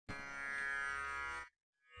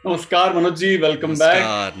Namaskar, Manoj ji. Welcome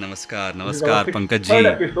back. नमस्कार नमस्कार This is our नमस्कार Pankaj ji.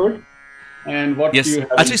 63rd episode. And what do yes you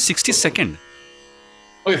have actually in sixty store for us? Second.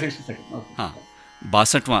 Okay, 60 seconds. Okay. हाँ,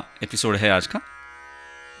 62वां episode है आज का.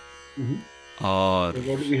 Mhm. और So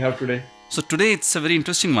what do we have today? so today it's a very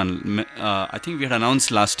interesting one. I think we had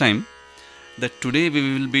announced last time that today we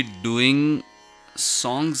will be doing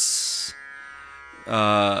songs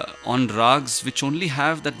on rags which only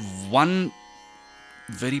have that one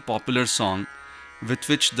very popular song with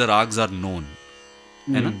which the rags are known.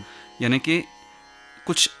 है ना? Hmm. यानी कि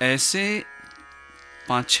कुछ ऐसे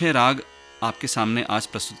 5-6 राग आपके सामने आज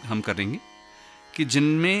प्रस्तुत हम करेंगे कि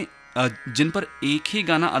जिन पर एक ही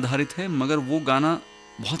गाना आधारित है मगर वो गाना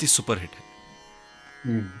बहुत ही सुपरहिट है.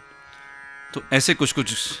 Hmm. तो ऐसे कुछ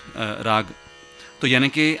कुछ राग. तो यानी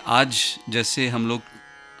कि आज जैसे हम लोग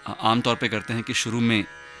आम तौर पे करते हैं कि शुरू में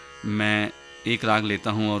मैं एक राग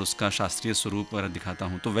लेता हूँ और उसका शास्त्रीय स्वरूप वगैरह दिखाता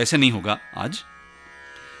हूँ, तो वैसे नहीं होगा आज.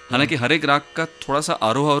 हालांकि हर एक राग का थोड़ा सा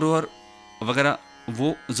आरोह अवरोह वगैरह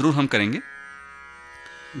वो ज़रूर हम करेंगे,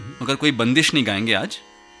 Mhm. मगर कोई बंदिश नहीं गाएंगे आज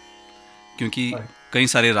क्योंकि Right. कई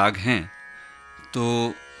सारे राग हैं.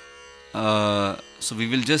 तो so we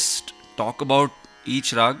will just talk about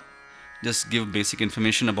each rag, just give basic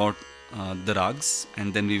information about the rags,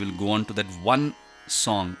 and then we will go on to that one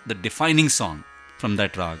song, the defining song from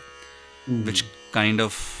that rag, which Hmm. kind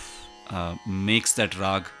of makes that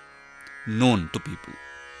rag known to people.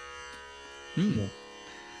 Yeah.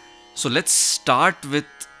 So let's start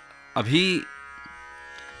with अभी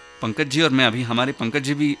पंकज जी और मैं, अभी हमारे पंकज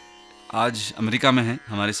जी भी आज America में हैं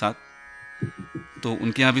हमारे साथ, तो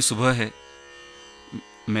उनके यहाँ भी सुबह है,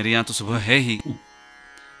 मेरे यहाँ तो सुबह है ही.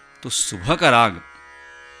 तो सुबह का राग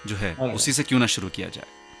जो है All right. उसी से क्यों ना शुरू किया जाए,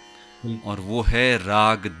 बिल्कुल. और वो है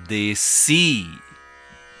राग देसी.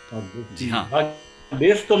 और जी देसी. हाँ. आज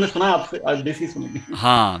देश तो मैं सुना आपसे. आज देसी सुनेंगे.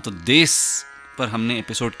 हाँ, तो देश पर हमने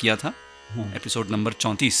एपिसोड किया था, हाँ. Episode number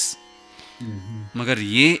 34. हम्म. मगर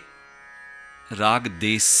ये raga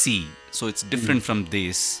Desi, so it's hmm. Different from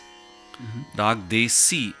Des. Hmm. Raga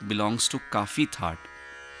Desi belongs to Kafi thaat,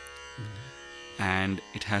 and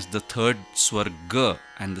it has the third swar g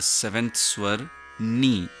and the seventh swar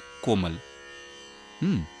ni, komal.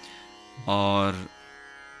 और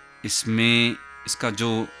इसमें इसका जो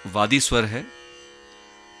वादी स्वर है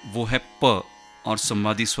वो है प और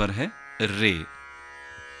संवादी स्वर है रे.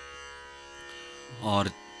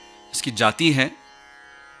 और इसकी जाति है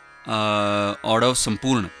ऑडव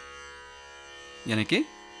संपूर्ण, यानी कि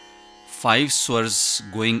 5 swars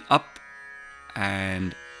going up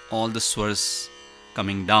and all the swars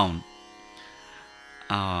coming down.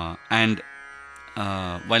 And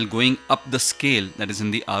while going up the scale, that is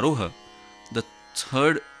in the aroha, the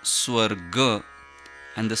third swar g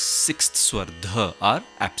and the sixth swar dha are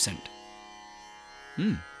absent.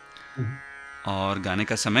 और गाने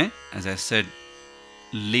का समय, as I said,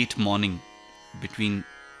 late morning between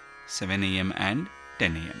 7 a.m. and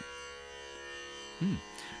 10 a.m.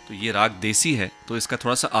 तो ये राग देसी है, तो इसका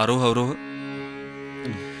थोड़ा सा आरोह अवरोह.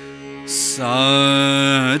 सा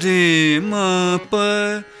रे म प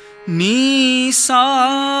नी सा,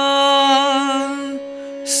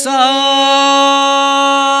 सा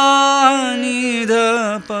नि ध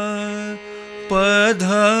प प ध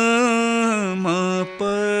म प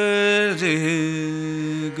रे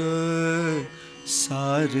ग सा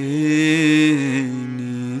रे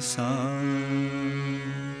नि सा.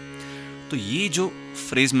 तो ये जो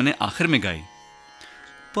फ्रेज मैंने आखिर में गाई,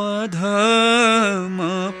 प ध म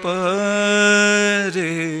प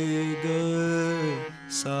रे ग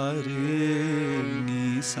सा रे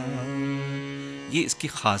नि सा, ये इसकी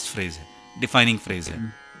खास फ्रेज है, डिफाइनिंग फ्रेज है.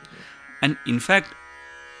 And in fact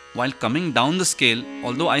while coming down the scale,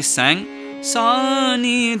 although I sang सा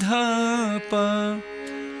नि ध प,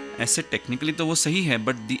 ऐसे टेक्निकली तो वो सही है,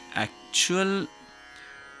 but the actual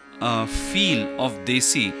feel of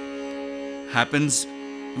Desi happens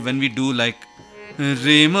when we do like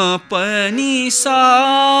रे म प नि सा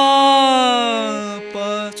प.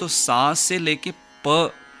 तो सा से लेके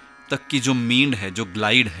प तक की जो मींड है, जो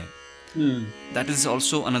ग्लाइड है, that is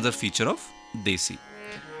also another feature of देसी.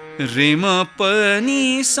 रे म प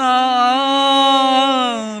नि सा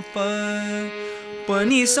प, प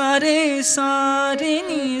नि सा रे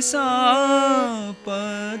नि सा प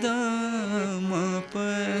द म प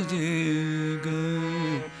रे ग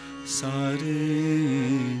सा रे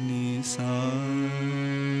नि सा.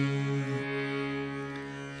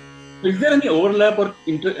 Is there any overlap or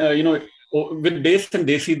with Des and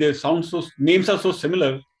Desi? Their sounds so names are so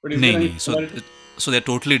similar, but is there नहीं any नहीं, similarity? so they're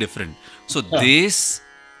totally different. So हाँ. देस,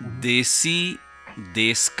 देसी,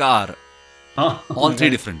 देसकार, हाँ. all three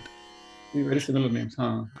Right. different. Very similar names.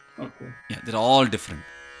 हाँ. Okay. Yeah, they're all different.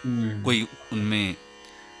 कोई उनमें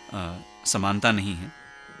समानता नहीं है।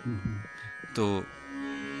 तो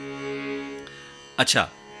अच्छा,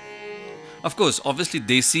 of course, obviously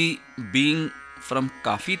Desi being from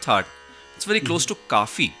Kafi Thaat, it's very close to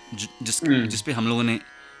Kafi, जिस पे हम लोगों ने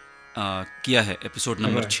किया है एपिसोड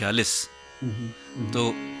नंबर 46।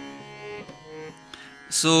 तो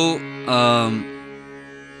so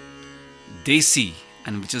Desi,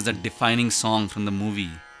 and which is the defining song from the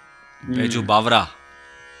movie Baiju Bawra,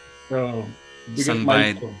 sung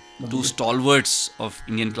by two stalwarts of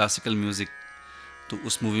Indian classical music। तो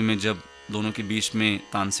उस मूवी में जब दोनों के बीच में,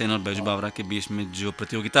 तानसेन और बैजू बावरा के बीच में जो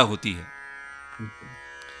प्रतियोगिता होती है,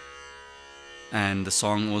 and the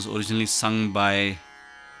song was originally sung by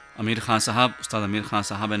Amir Khan sahab, Ustad Amir Khan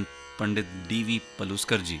sahab and Pandit D V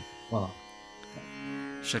Paluskar ji.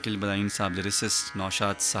 Shakeel Badayuni sahab lyricist,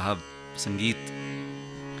 Naushad sahab संगीत,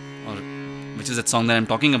 और which is that song that I am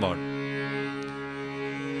talking about.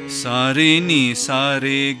 सारे नी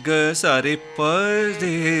सारे ग सारे प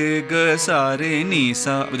रे ग सारे नी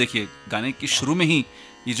सा। अब देखिए गाने की शुरू में ही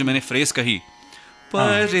ये जो मैंने फ्रेज कही, प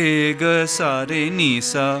रे ग सारे नी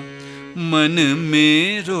सा, मन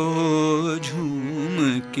मेरो झूम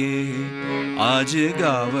के आज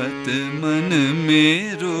गावत मन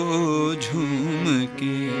मेरो झूम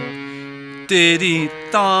के, तेरी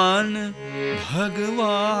तान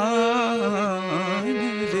भगवान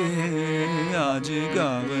रे आज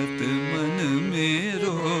गावत मन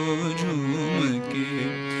मेरो झूम के,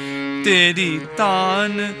 तेरी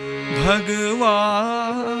तान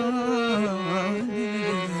भगवान रे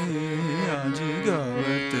आज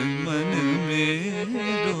गावत मन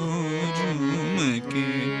मेरो झूम के।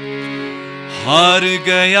 हार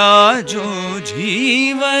गया जो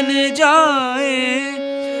जीवन जाए,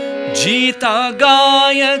 जीता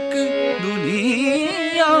गायक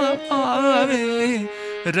दुनिया पावे,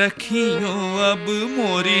 रखियो अब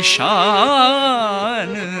मोरी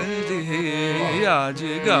शान रे आज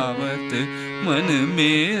गावत मन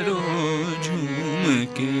मेरो झूम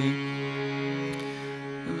के।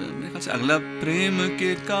 मेरे ख्याल से अगला, प्रेम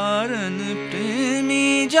के कारण प्रेमी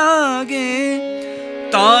जागे,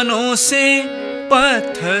 तानों से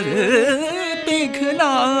पत्थर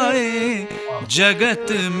पिघलाए, जगत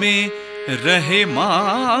में रहे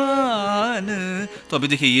मान। तो अभी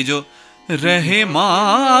देखिए ये जो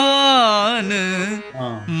रहमान,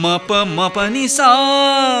 मप मपनी सा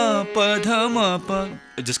पध मप,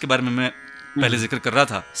 जिसके बारे में मैं पहले जिक्र कर रहा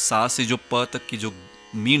था, सा से जो प तक की जो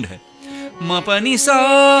मींड है, मपनी सा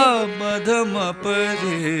पध मप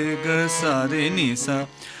रे ग सारे नी सा,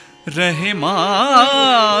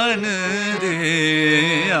 रहमान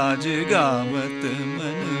रे आज गावत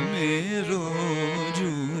मन मेरो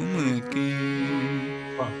झूम के।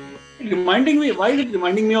 Reminding me, why is it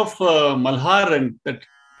reminding me of Malhar and that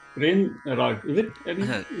rain rag? Is it?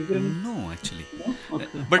 No, actually. No?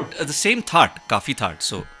 Okay. But the same thought, Kafi thought.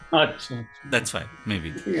 So that's why,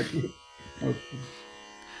 maybe. Okay.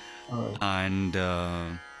 And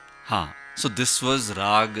so this was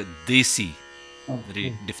Rag Desi,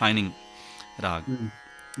 very defining Rag.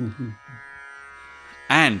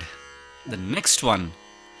 And the next one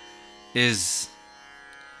is.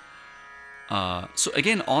 So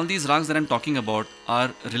again, all these rags that I'm talking about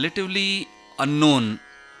are relatively unknown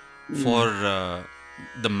for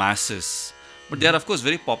the masses, but they are of course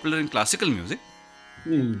very popular in classical music.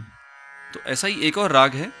 तो ऐसा ही एक और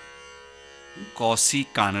राग है, कौसी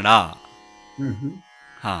कानड़ा।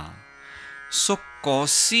 हाँ, so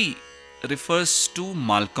Kausi refers to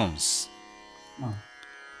Malcolms.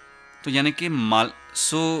 तो यानी कि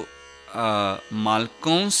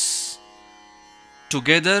Malcolms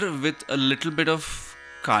together with a little bit of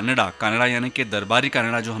Kanara यानी कि दरबारी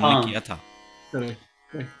कानड़ा जो हमने किया था,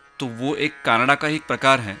 तो वो एक कानड़ा का ही एक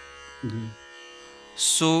प्रकार है।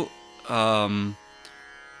 So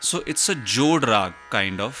it's a जोड़ राग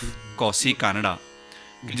kind of, कौसी कानड़ा,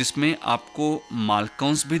 जिसमें आपको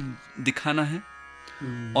मालकौंस भी दिखाना है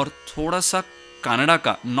और थोड़ा सा कानड़ा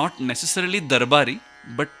का, not necessarily दरबारी,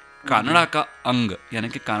 but कानड़ा का अंग यानी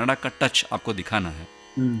कि कानड़ा का टच आपको दिखाना है।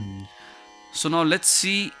 So now let's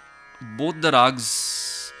see both the rags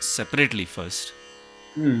separately first,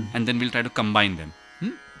 and then we'll try to combine them.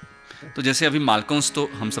 तो जैसे अभी मालकौंस तो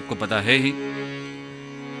हम सबको पता है ही,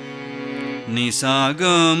 नि सा ग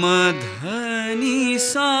म ध नि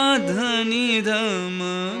सा ध नि ध म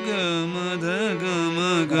ग म ध ग म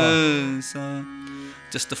ग सा.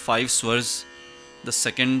 Just the 5 swars, the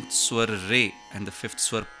second swar re and the fifth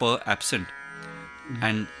swar pa absent,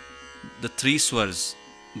 and the 3 swars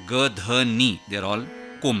ga dha ni, they are all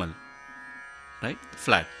komal, right,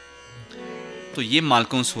 flat. तो ये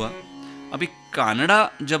मालकौंस हुआ. अभी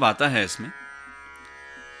कानड़ा जब आता है इसमें,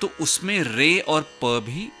 तो उसमें रे और प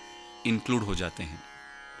भी इंक्लूड हो जाते हैं।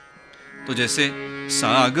 तो जैसे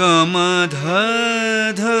सा ग म ध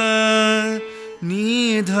ध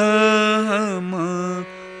नी ध म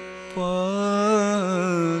प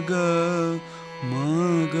ग म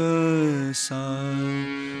ग सा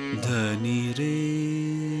ध नी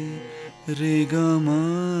रे ग म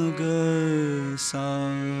ग सा,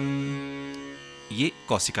 ये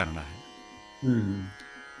कौशिक कानड़ा है।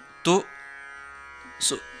 तो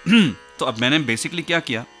तो अब मैंने बेसिकली क्या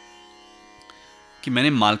किया कि मैंने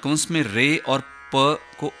मालकौंस में रे और प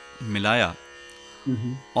को मिलाया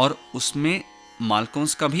और उसमें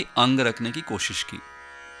मालकौंस का भी अंग रखने की कोशिश की,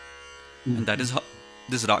 and that is how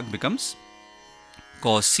this raga becomes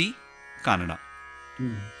Kausi Kanada.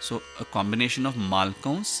 So a combination of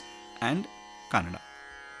Malkauns and Kanada.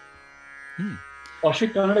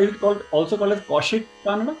 Kaushik Kannada is also called as Kaushik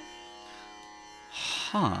Kannada.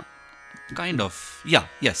 हाँ, kind of, yeah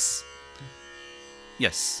yes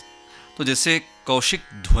yes. तो जैसे कौशिक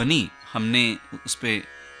ध्वनि हमने उस पे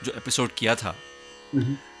जो एपिसोड किया था,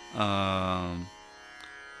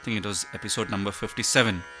 think it was episode number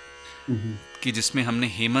 57, कि जिसमें हमने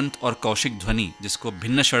हेमंत और कौशिक ध्वनि, जिसको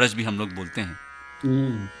भिन्न षडज भी हम लोग बोलते हैं,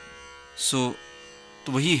 सो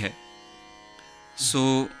तो वही है। So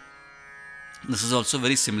this is also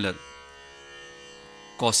very similar,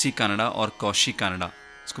 Cauchy Kanara और कौशी कानड़ा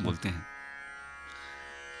इसको बोलते हैं।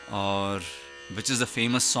 और which is the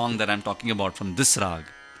famous song that I am talking about from this राग,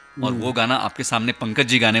 और वो गाना आपके सामने पंकज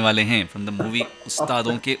जी गाने वाले हैं फ्रॉम द मूवी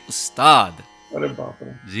उस्तादों के उस्ताद। अरे बाप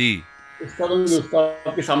रे जी, उस्तादों के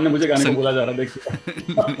उस्ताद के सामने मुझे गाने को बोला जा रहा है, देखिए।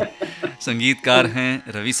 संगीतकार हैं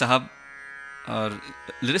रवि साहब, और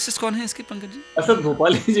लिरिसिस्ट कौन है इसके पंकज जी? असद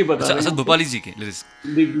भोपाली जी बता रहे हैं। असद भोपाली जी के लिरिक्स,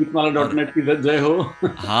 गीतमाला.net की जय हो।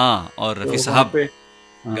 हाँ, और रफी तो साहब पे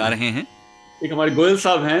गा रहे हैं। एक हमारे गोयल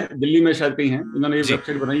साहब हैं, दिल्ली में शायद कहीं हैं, उन्होंने ये जी।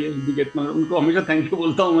 वेबसाइट बनाई है हिंदी गीतमाला, उनको हमेशा थैंक यू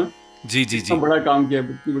बोलता हूँ मैं। जी जी जी, इतना बड़ा काम किया,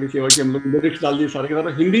 इतनी बड़ी सेवा की, हम लोग लिरिक्स डाल दिए सारे के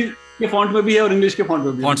सारे, हिंदी के फॉन्ट में भी है और इंग्लिश के फॉन्ट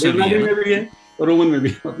में भी है, फॉन्ट्स में भी है देवनागरी ना? में भी है और रोमन में भी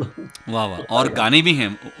है, मतलब वाह वाह, और गाने भी हैं।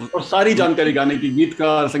 और सारी जानकारी गाने की,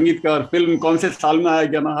 गीतकार, संगीतकार, फिल्म कौन से साल में आया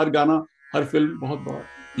गाना, हर गाना, हर फिल्म, बहुत बड़ा।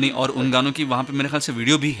 नहीं, और उन गानों की वहां पे मेरे ख्याल से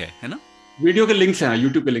वीडियो भी है ना? वीडियो के लिंक्स हैं,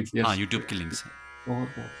 यूट्यूब के लिंक्स। हाँ, यूट्यूब के लिंक्स हैं। बहुत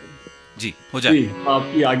बहुत जी, हो जी, जाए।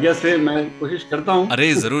 आपकी आज्ञा से मैं कोशिश करता हूँ।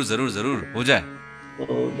 अरे जरूर जरूर जरूर, हो जाए। तो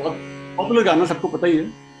बहुत पॉपुलर गाना, सबको पता ही है।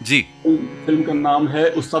 जी फिल्म का नाम है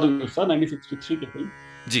उस्ताद 1963 की फिल्म,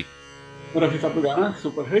 जी, रफी साहब का गाना,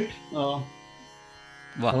 सुपर हिट।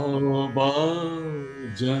 वाह, तौबा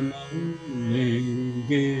जन्म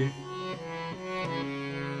लेंगे,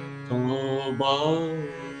 तौबा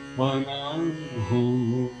बना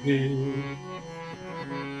होंगे,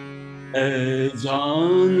 ऐ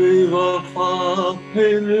जान वफा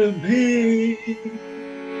फिर भी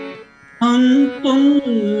हम तुम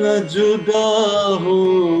न जुदा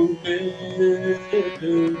होंगे,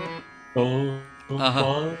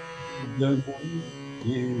 तौबा जन्म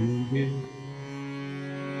लेंगे।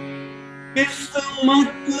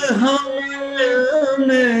 किस्मत हमें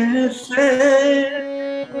मिलने से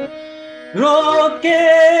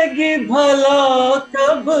रोकेगी भला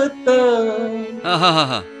कब तक, हाँ हाँ हाँ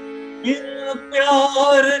हाँ, इन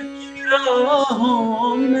प्यार की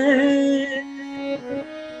राहों में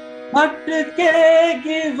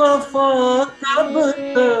भटकेगी वफा कब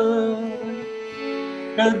तक,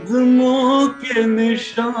 कदमों के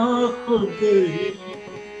निशान खुद ही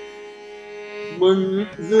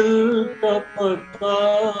मंजिल का पता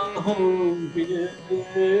होंगे।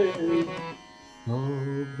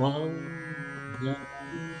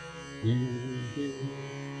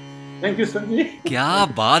 Thank you sir ji. क्या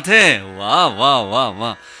बात है, वाह वाह वाह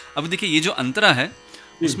वाह। अब देखिए, ये जो अंतरा है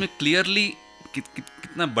उसमें क्लियरली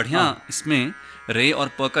कितना बढ़िया इसमें रे और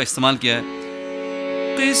प का इस्तेमाल किया है।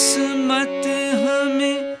 किस्मत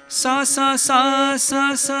हमें सा सा सा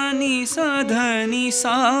सा सा नी सा ध नी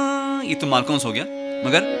सा, ये तो मालकौंस हो गया,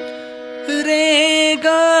 मगर रे ग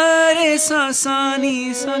रे सा सा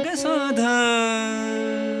नी सा ग सा ध,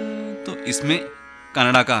 तो इसमें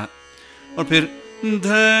कन्नड़ा का। और फिर ध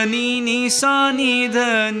नी नी सा नी ध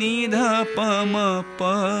नी ध प म प,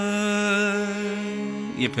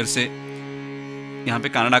 ये फिर से यहाँ पे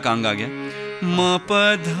कन्नड़ा का अंग आ गया। म प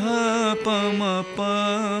ध प म प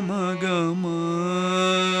म ग म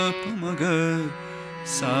प म ग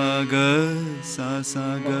सा ग सा सा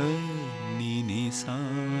ग नी नी सा।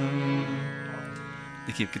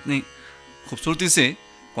 देखिए कितनी खूबसूरती से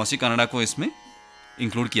कौशिक कानड़ा को इसमें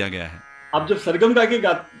इंक्लूड किया गया है। आप जब सरगम गा के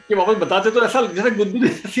वापस बताते तो ऐसा जैसे गुदगुदी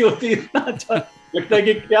ऐसी होती है, इतना अच्छा लगता है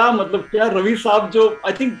कि क्या मतलब क्या रवि साहब, जो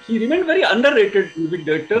I think he remain very underrated music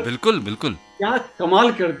director. बिल्कुल बिल्कुल, क्या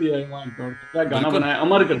कमाल करती है, माय गॉड, क्या गाना बिल्कुल बनाया,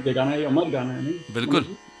 अमर करती है गाना, ये अमर गाना है, नहीं मनोज बिल्कुल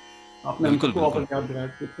जी? आपने हम बिल्कुल सबको बिल्कुल। वापस याद दिलाया,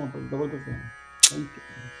 कितना जबरदस्त गाना। Thank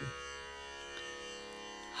you.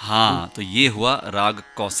 हाँ, तो ये हुआ राग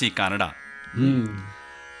कौसी कानड़ा। हम्म।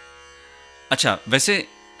 अच्छा, वैसे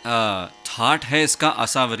ठाट है इसका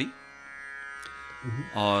आसावरी, हम्म।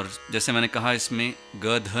 और जैसे मैंने कहा इसमें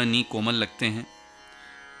ग ध नी कोमल लगते हैं।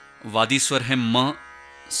 वादी स्वर है म,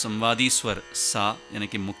 संवादी स्वर सा, यानी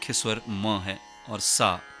कि मुख्य स्वर म है और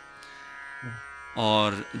सा।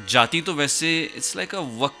 और जाति तो वैसे इट्स लाइक अ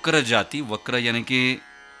वक्र जाति, वक्र यानी कि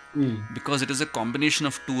हम्म। Because it is a combination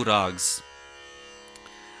of two ragas,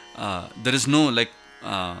 there is no like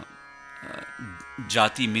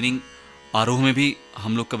jati meaning आरोह में भी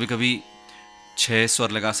हम लोग कभी कभी 6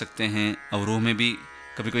 स्वर लगा सकते हैं, अवरोह में भी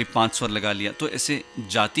कभी कभी 5 स्वर लगा लिया, तो ऐसे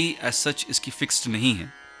जाति एज सच इसकी फिक्स्ड नहीं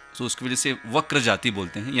है, तो उसकी वजह से वक्र जाति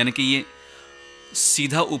बोलते हैं, यानी कि ये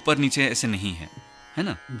सीधा ऊपर नीचे ऐसे नहीं है, है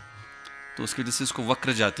ना, तो उसकी वजह से इसको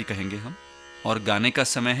वक्र जाति कहेंगे हम। और गाने का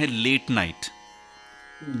समय है लेट नाइट,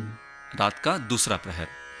 हम्म। रात का दूसरा प्रहर,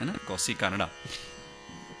 है ना, कौसी कानड़ा।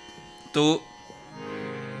 तो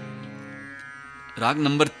राग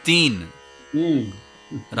नंबर 3,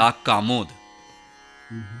 हम्म। राग कामोद।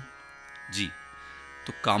 हम्म। जी,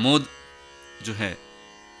 तो कामोद जो है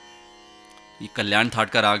ये कल्याण थाट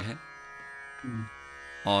का राग है, हम्म।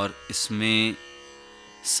 और इसमें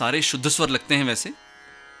सारे शुद्ध स्वर लगते हैं वैसे,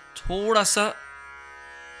 थोड़ा सा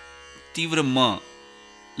तीव्र म,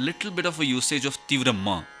 little bit of a usage of तीव्र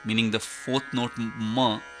म, मीनिंग द फोर्थ नोट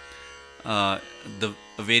म, the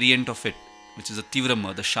variant of it which is a तीव्र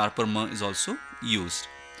म, the sharper m is also used,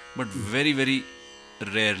 but very very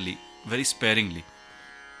rarely, very sparingly.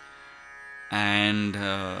 And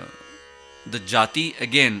the jati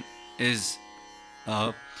again is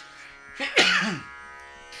uh,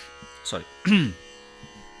 sorry,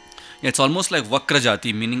 yeah, it's almost like vakra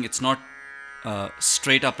jati, meaning it's not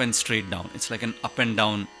straight up and straight down, it's like an up and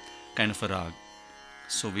down kind of a rag,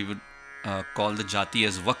 so we would call the jati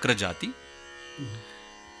as vakra jati.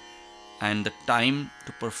 And the time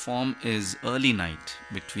to perform is early night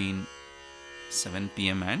between 7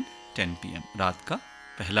 p.m. and 10 p.m. रात का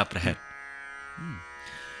पहला प्रहर।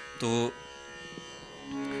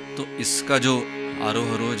 तो इसका जो आरोह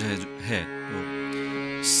अवरोह है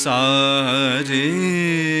तो सा रे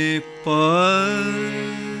प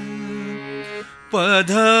प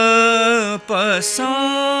ध प सा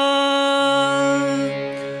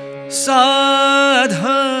ध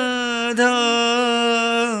ध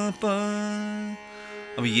प।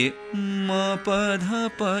 अब ये म प ध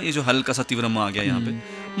प, ये जो हल्का सा तीव्र म आ गया यहाँ पे,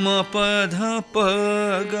 म प ध प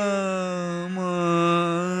ग म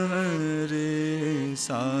रे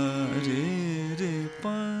सा रे रे प,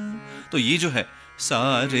 तो ये जो है सा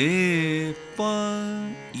रे प,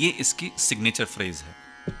 ये इसकी सिग्नेचर फ्रेज है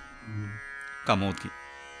कामोद की।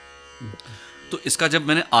 तो इसका जब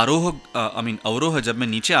मैंने आरोह आई मीन अवरोह जब मैं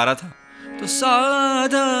नीचे आ रहा था तो सा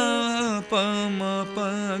ध प म प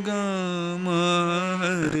ग म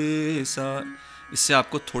रे सा, इससे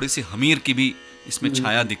आपको थोड़ी सी हमीर की भी इसमें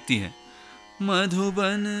छाया दिखती है।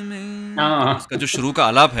 मधुबन में, तो हाँ। इसका जो शुरू का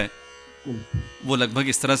आलाप है वो लगभग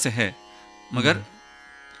इस तरह से है, मगर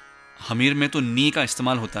हमीर में तो नी का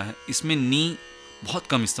इस्तेमाल होता है, इसमें नी बहुत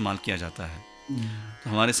कम इस्तेमाल किया जाता है। तो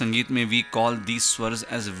हमारे संगीत में we call these swars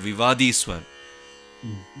as विवादी स्वर,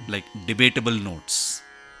 लाइक डिबेटेबल नोट्स।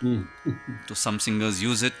 तो some singers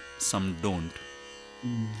use it, some don't,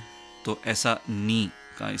 तो ऐसा नी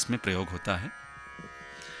का इसमें प्रयोग होता है।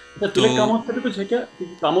 अच्छा, तो तिलक कामोद से भी कुछ है क्या?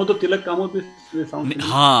 क्योंकि कामोद तो तिलक कामोद भी साउंड सिमिलर।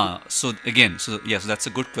 हाँ, so again, so yes, that's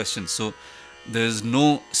a good question. So there is no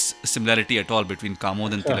similarity at all between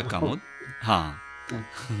Kamod and अच्छा। Tilak Kamod. हाँ,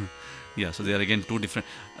 yeah, so they are again two different.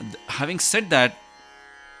 Having said that,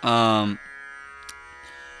 um,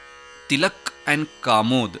 Tilak and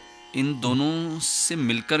Kamod, इन दोनों से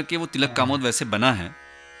मिलकर के वो तिलक कामोद वैसे बना है,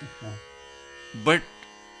 but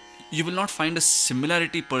you will not find a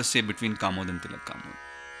similarity per se between Kamod and Tilak Kamod.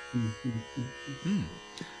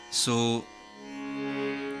 So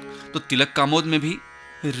तो तिलक कामोद में भी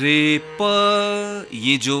रे प,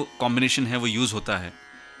 ये जो कॉम्बिनेशन है वो यूज होता है,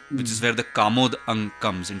 which is where the Kamod अंग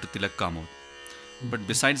comes into Tilak Kamod, but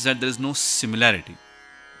besides that there is no similarity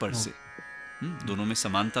per se, दोनों में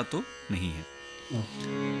समानता तो नहीं है।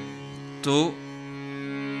 तो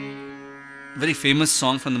very famous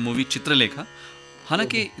song from the movie Chitralekha,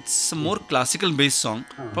 हालांकि it's a more classical based song,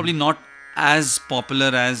 probably not as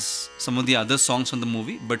popular as some of the other songs from the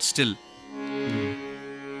movie, but still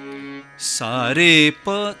सारे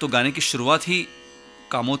प, तो गाने की शुरुआत ही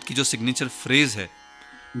कामोद की जो सिग्नेचर फ्रेज है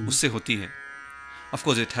उससे होती है। Of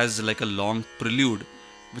course it has like a long prelude,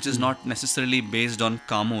 which is not necessarily based on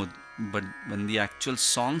Kamod, but when the actual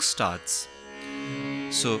song starts.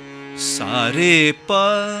 So, sare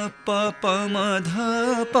pa pa pa ma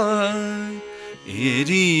dha pa,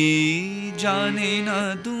 eri jaane na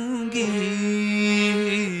dungi,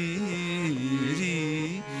 eri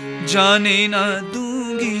जाने ना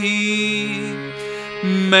दूंगी,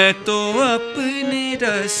 मैं तो अपने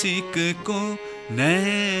रसिक को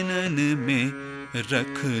नैनन में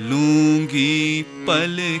रख लूंगी,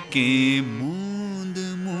 पलकें मूंद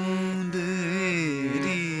मूंद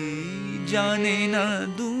री जाने ना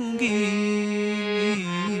दूंगी,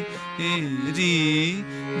 री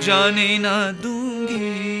जाने ना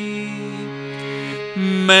दूंगी,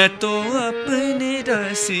 मैं तो अपने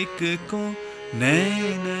रसिक को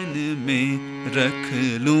नैनन में रख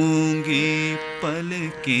लूंगी,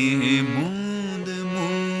 पलकें मूंद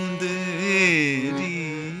मूंद री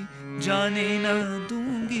जाने ना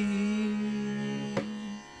दूंगी.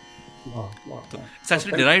 तो it's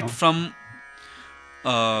actually derived from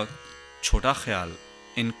छोटा ख्याल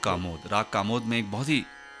इन कामोद. राग कामोद में एक बहुत ही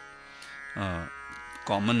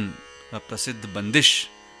कॉमन प्रसिद्ध बंदिश,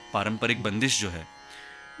 पारंपरिक बंदिश जो है,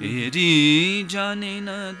 एरी जाने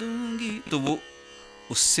ना दूंगी, तो वो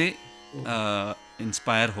उससे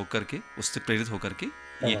इंस्पायर होकर के, उससे प्रेरित होकर के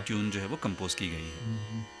ये ट्यून जो है वो कंपोज की गई है.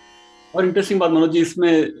 और इंटरेस्टिंग बात मनोज जी,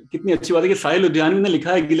 इसमें कितनी अच्छी बात है कि साहिल लुधियानवी ने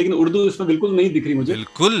लिखा है, लेकिन उर्दू इसमें बिल्कुल नहीं दिख रही मुझे.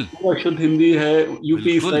 बिल्कुल शुद्ध हिंदी है,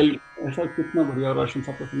 यूपी स्टाइल, ऐसा कितना बढ़िया. और रोशन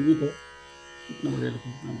साहब का संगीत है, कितना बढ़िया लिखा.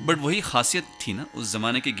 बट वही खासियत थी ना उस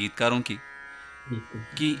जमाने के गीतकारों की,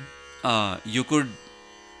 कि you could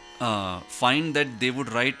find that they would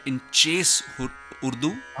write in chase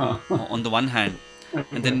Urdu on the one hand,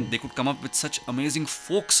 and then they could come up with such amazing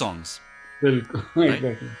folk songs. Right?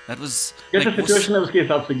 That was like situation है उसके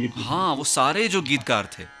हिसाब से गीत. हाँ, वो सारे जो गीतकार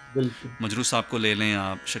थे, मजरू साहब को ले लें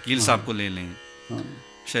आप, शकील साहब को ले लें,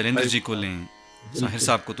 शैलेंद्र जी को लें, साहिर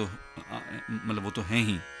साहब को तो मतलब वो तो हैं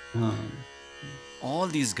ही. All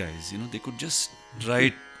these guys, they could just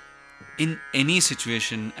write in any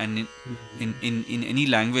situation and in any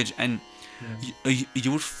language, and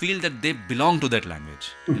you would feel that they belong to that language,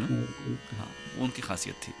 हाँ, उनकी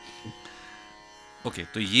खासियत थी. ओके,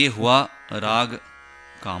 तो ये हुआ राग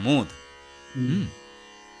कामोद.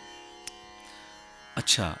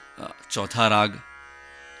 अच्छा, चौथा राग,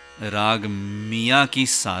 राग मियाँ की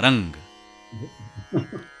सारंग.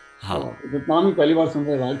 हाँ, नाम ही पहली बार सुन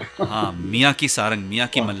रहे राग. हाँ, मियाँ की सारंग, मियाँ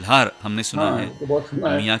की मल्हार हमने सुना है,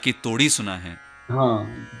 मियाँ की तोड़ी सुना है,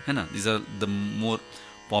 है ना. These are the more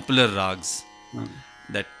popular rags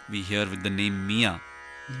that we hear with the name Miya.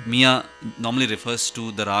 Miya normally refers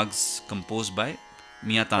to the rags composed by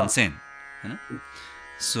Miya Tansen, है ना.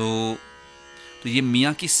 So तो ये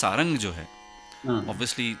मियाँ की सारंग जो है,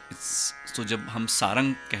 obviously तो जब हम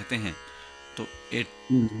सारंग कहते हैं तो it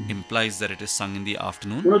implies that it is sung in the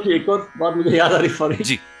afternoon. एक और बात मुझे याद आ रही, सॉरी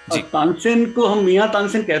जी जी. तानसेन को हम मियाँ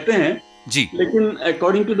तानसेन कहते हैं जी, लेकिन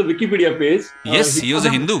according to the Wikipedia page, yes, he was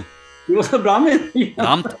a Hindu. He was a Brahmin.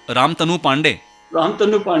 Ramtanu Pandey.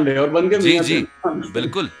 Ramtanu Pandey, और बन गए जी मियाँ जी, तानसेन.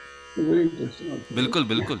 बिल्कुल बिल्कुल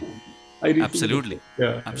बिल्कुल, एब्सोल्युटली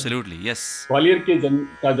एब्सोल्युटली, यस. ग्वालियर के जन्म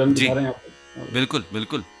का जन्म दिखा रहे हैं आप. बिल्कुल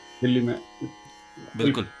बिल्कुल दिल्ली में.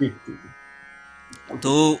 बिल्कुल.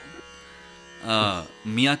 तो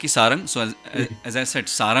मियाँ की Sarang, so as I said,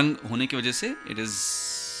 Sarang होने की वजह से it is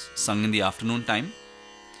sung in the afternoon time,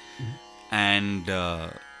 and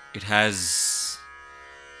it has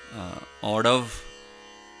odav,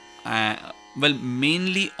 well,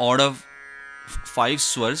 mainly odav 5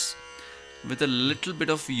 swars with a little bit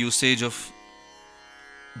of usage of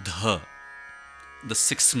dha, the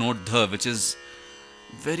 6th note dha, which is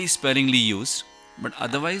very sparingly used, but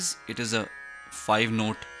otherwise it is a 5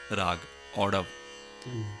 note rag, odav,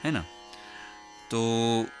 है ना. तो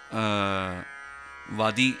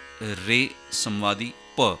वादी रे, संवादी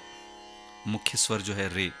प, मुख्य स्वर जो है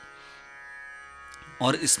रे,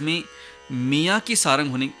 और इसमें मियाँ की सारंग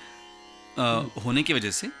होने की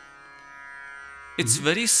वजह से it's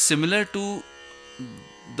very similar to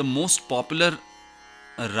the most popular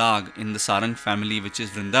raga in the Sarang family, which is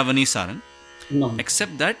Vrindavani Sarang,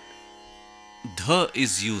 except that ध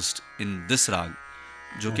is used in this raga,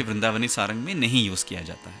 जो कि वृंदावनी सारंग में नहीं यूज किया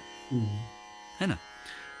जाता है ना.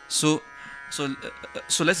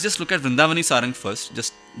 So let's just look at Vrindavani Sarang first.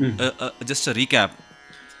 Just a recap.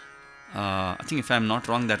 I think if I'm not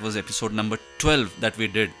wrong, that was episode number 12 that we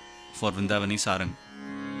did for Vrindavani Sarang.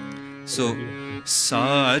 So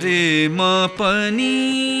Sare ma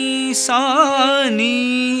pani sa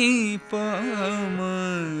ni pa ma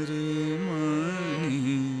re ma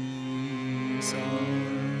ni sa.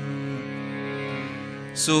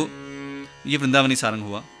 So ये वृंदावनी सारंग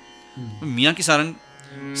हुआ। मियाँ की सारंग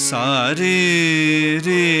सारे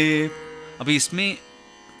रे, अभी इसमें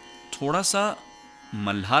थोड़ा सा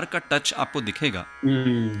मल्हार का टच आपको दिखेगा,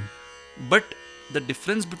 but the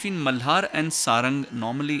difference between Malhar and Sarang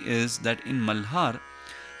normally is that in Malhar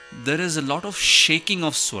there is a lot of shaking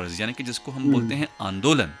of स्वर्स, यानी कि जिसको हम बोलते हैं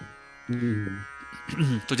आंदोलन।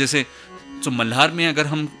 तो जैसे तो मल्हार में अगर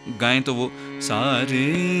हम गाएं तो वो सारे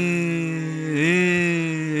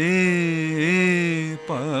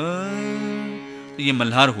प, तो ये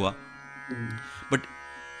मल्हार हुआ। बट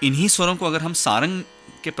इन्हीं स्वरों को अगर हम सारंग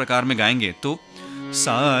के प्रकार में गाएंगे तो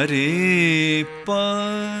सारे प,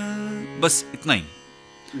 बस इतना ही,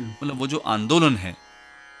 मतलब वो जो आंदोलन है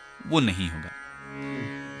वो नहीं होगा।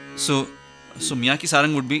 सो मियाँ की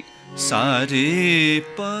सारंग वुड बी सारे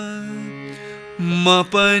प म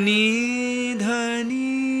प नी ध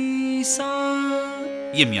नी सा,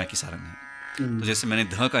 ये मियाँ की सारंग है। तो जैसे मैंने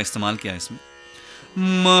ध का इस्तेमाल किया इसमें,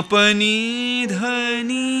 म प नी ध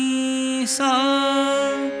नी सा,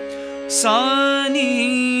 सा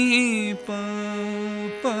नी प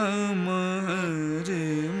प म रे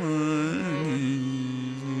म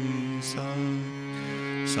नी सा,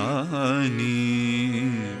 सा नी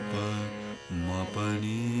प म प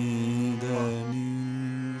नी ध नी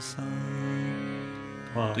सा।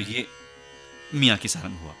 तो ये मियाँ की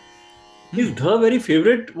सारंग हुआ। Is the very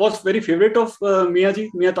favorite was very favorite of मियाँ जी,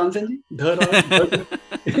 मियाँ तानसेन जी, ध राग।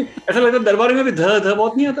 ऐसा लगता है दरबार में भी ध ध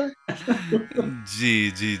बहुत नहीं आता है।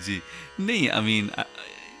 जी जी जी, नहीं, I mean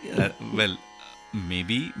well,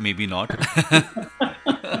 may be not.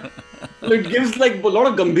 It gives like a lot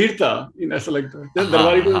of गंभीरता in ऐसा लगता है, जैसे हाँ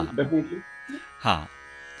दरबारी को हाँ definitely। हाँ।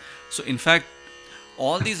 So in fact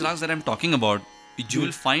all these ragas that I am talking about, you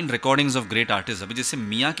will find recordings of great artist. अभी जैसे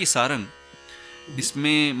मियाँ की सारंग,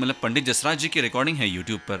 इसमें मतलब पंडित जसराज जी की रिकॉर्डिंग है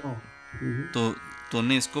यूट्यूब पर, तो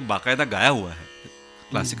उन्होंने इसको बाकायदा गाया हुआ है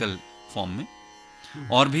क्लासिकल फॉर्म में।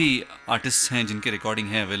 और भी आर्टिस्ट हैं जिनके रिकॉर्डिंग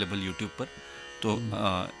है अवेलेबल यूट्यूब पर। तो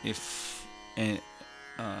if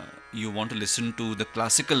you want to listen to the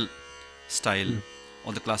classical style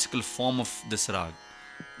or the classical form of this rag,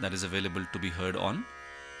 that is available to be heard on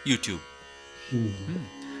YouTube.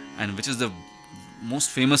 And which is the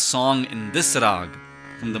most famous song in this rag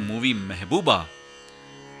from the movie Mehbooba,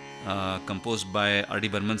 composed by R.D.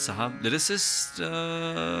 Burman Sahab, lyricist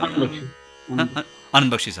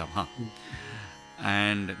Anand Bakshi Sahab,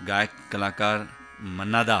 and Gayak Kalakar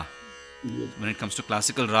Manna Da. When it comes to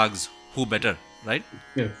classical rags, who better, right?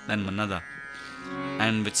 Yes. Than Manna Da.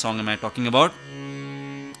 And which song am I talking about?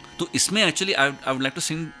 तो इसमें actually I would like to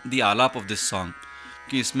sing the आलाप of this song,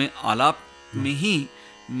 कि इसमें आलाप में ही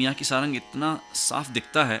मियाँ की सारंग इतना साफ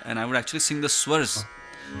दिखता है। And I would actually Singh the स्वर्स।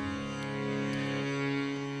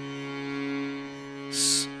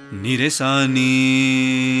 नी रे सा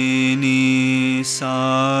नी सा,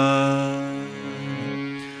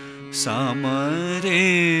 सा म रे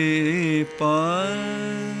प,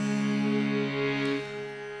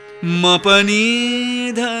 म प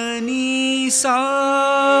नी ध नी सा,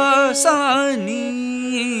 सा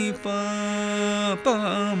नी प प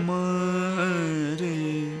म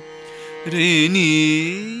रे नी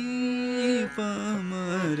प म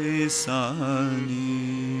रे सा नी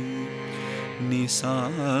सा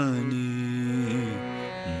नी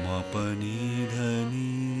म प नी ध नी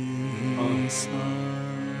सा।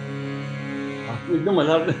 एकदम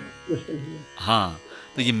मजा। हाँ,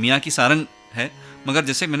 तो ये मियाँ की सारंग है। मगर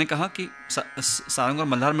जैसे मैंने कहा कि सारंग और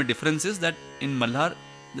मल्हार में difference is that in Malhar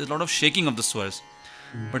there's a lot of shaking of the swars,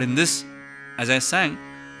 but in this, as I sang,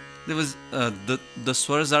 there was the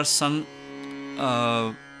swars are sung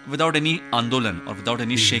without any andolan or without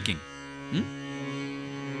any shaking.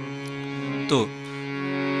 तो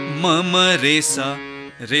म म रे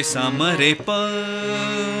सा म रे प,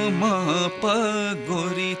 म प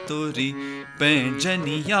गोरी तोरी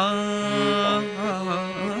पैंजनिया,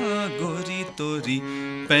 गोरी तोरी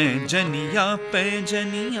पैंजनिया,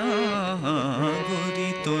 पैंजनिया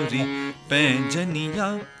गोरी तोरी पैंजनिया,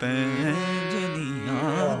 पैंजनिया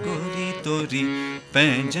गोरी तोरी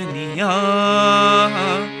पैंजनिया।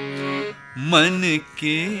 मन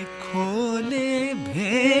के खोले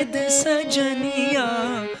भेद सजनिया,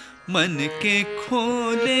 मन के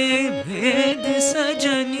खोले भेद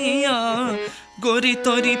सजनिया, गोरी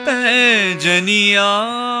तोरी पैंजनिया,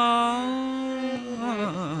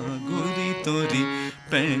 गोरी तोरी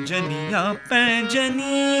पैंजनिया,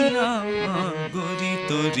 पैंजनिया गोरी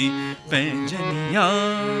तोरी पैंजनिया।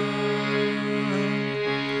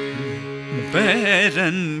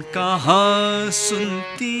 बैरन कहाँ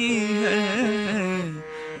सुनती है,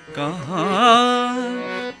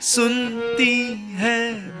 कहाँ सुनती है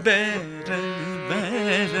बैरन,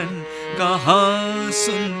 बैरन कहाँ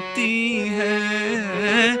सुनती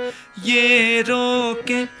है, ये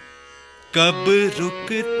रोके कब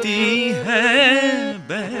रुकती है,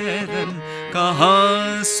 बैरन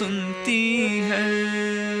कहाँ सुनती है,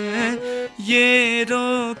 ये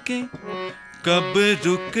रोके कब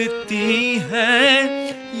रुकती है,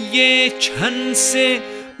 ये छन से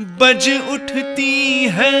बज उठती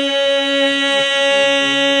है,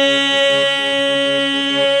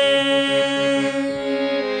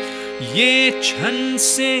 ये छन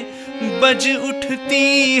से बज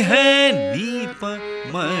उठती है, नी प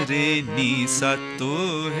मरे नी सा तो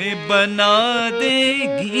है बना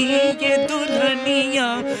देगी ये दुल्हनिया,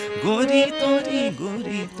 गोरी तोरी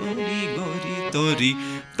गोरी तोरी गोरी तोरी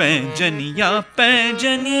पैंजनिया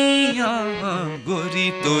पैंजनिया, गोरी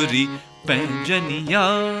तोरी पैंजनिया।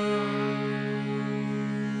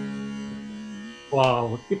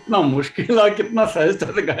 वाह, कितना मुश्किल है, कितना सहजता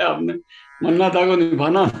से गाया आपने। मन्ना दा को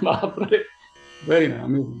निभाना, बाप रे, very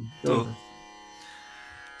amazing.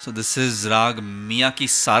 So this is राग मिया की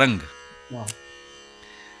सारंग।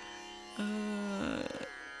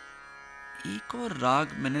 एक और राग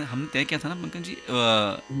हमने तय किया था ना पंकज जी,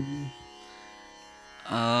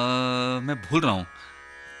 मैं भूल रहा हूँ,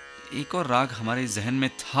 एक और राग हमारे जहन में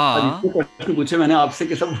था। प्रश्न पूछे मैंने आपसे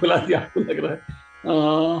कि सब भुला दिया, आपको लग रहा है।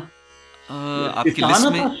 आपकी लिस्ट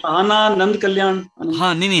में शाहना, नंद कल्याण।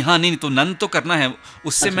 हाँ नहीं, तो नंद तो करना है,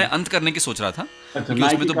 उससे अच्छा। मैं अंत करने की सोच रहा था, क्योंकि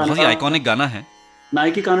उसमें तो बहुत ही आइकॉनिक गाना है।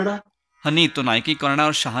 नायकी कनाडा। हाँ नहीं, तो नायकी कनाडा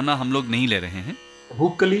और शाहना हम लोग नहीं ले रहे हैं।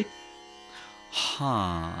 भूपकली।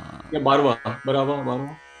 हाँ, या बारवा, बरावा,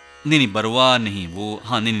 बारवा। नहीं बरवा नहीं, वो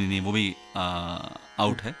हाँ नहीं वो भी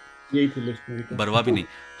आउट है, यही थी लिस्ट में। बरवा भी नहीं।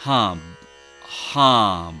 हाँ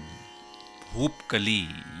भूपकली,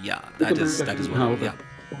 या दैट इज व्हाट, या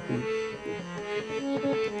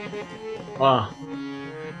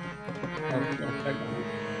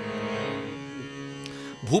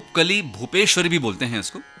भूपकली, भूपेश्वरी भी बोलते हैं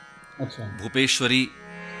इसको। अच्छा, भूपेश्वरी।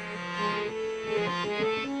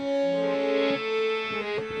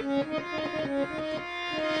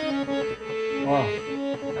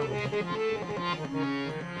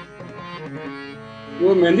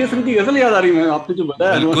 वो मेहंदी हसन की गजल याद आ रही है आपने जो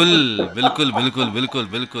बताया। बिल्कुल बिल्कुल बिल्कुल बिल्कुल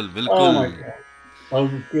बिल्कुल बिल्कुल।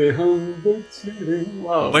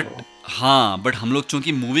 बट हाँ, बट हम लोग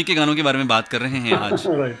चूंकि मूवी के गानों के बारे में बात कर रहे हैं आज।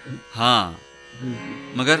 हाँ,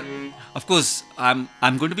 मगर of course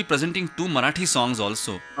I'm going to be presenting 2 Marathi songs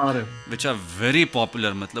also which are very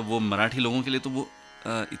popular। मतलब वो मराठी लोगों के लिए तो वो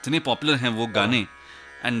इतने पॉपुलर हैं वो गाने,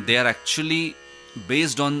 and they are actually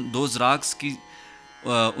based on those rags की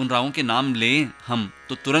उन रागों के नाम लें हम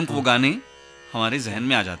तो तुरंत वो गाने हमारे जहन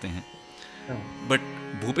में आ जाते हैं। बट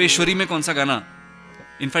भूपेश्वरी में कौन सा गाना,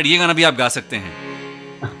 इनफैक्ट ये गाना भी आप गा सकते हैं।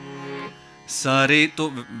 सारे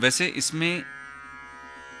तो वैसे इसमें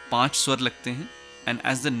 5 स्वर लगते हैं, and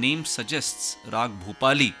as the name suggests raga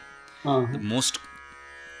Bhupali, the most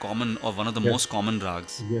common और one of the most common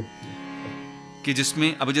ragas, कि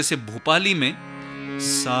जिसमें अब जैसे भूपाली में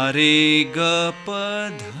सारे ग प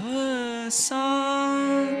ध सा,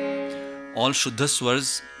 all शुद्ध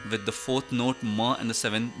स्वरस with the 4th note ma and the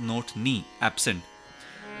 7th note ni absent,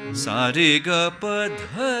 सारे ग प ध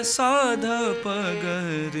सा ध प ग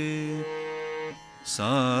रे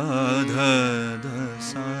सा ध ध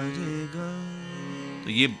सा रे ग, तो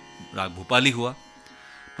ये राग भूपाली हुआ।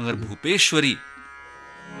 मगर भूपेश्वरी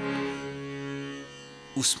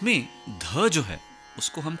उसमें ध जो है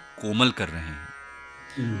उसको हम कोमल कर रहे हैं।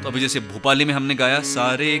 तो अभी जैसे भूपाली में हमने गाया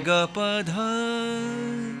सारे ग प ध,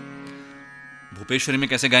 भूपेश्वरी में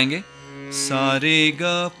कैसे गाएंगे, सारे ग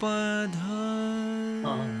प ध,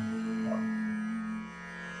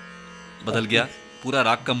 बदल गया पूरा,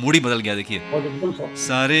 राग का मूड ही बदल गया। देखिए,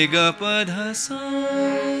 सारे ग प ध सा,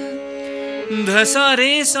 ध सा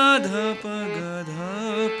रे सा ध प ग ध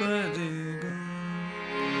प रे ग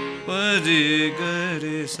प रे ग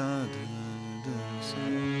रे सा ध ध सा।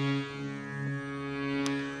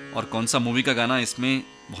 और कौन सा मूवी का गाना इसमें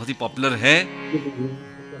बहुत ही पॉपुलर है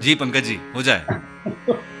जी पंकज जी, हो जाए।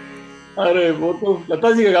 अरे वो तो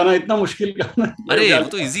लता जी का गाना, इतना मुश्किल गाना। अरे वो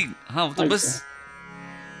तो इजी, हाँ वो तो बस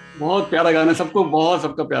बहुत प्यारा गाना है,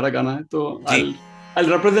 सबका प्यारा गाना है। तो I'll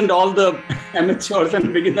represent all the amateurs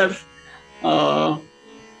and beginners। कहाँ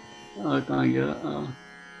गया,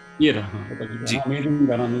 ये रहा, अमेजिंग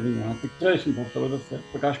गाना, पिक्चराइजेशन बहुत जबरदस्त है।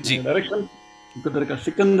 प्रकाश डायरेक्शन, मुकद्दर का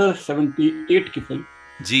सिकंदर 78 की फिल्म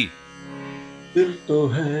जी। दिल तो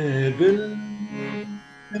है दिल,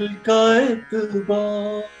 दिल का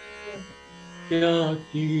एतबार, क्या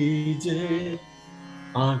कीजिए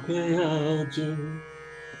आ गया जो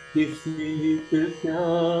किसी पे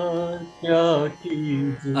प्यार, क्या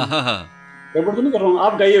कीजिए। गड़बड़ तो नहीं कर रहा हूँ,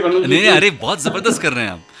 आप गाइए वरना नहीं नहीं, मुझे- अरे बहुत जबरदस्त कर रहे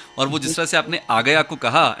हैं आप। और वो जिस तरह से आपने आ गया को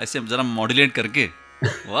कहा ऐसे जरा मॉड्यूलेट करके,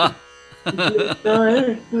 वाह। बेटा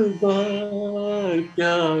एक बार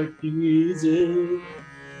क्या कीजिए,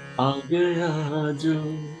 आ गया जो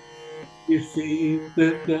किसी से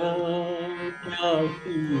प्यार, क्या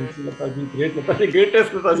कीजिए। Lata ji great, Lata ji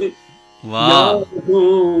greatest, Lata ji. वाह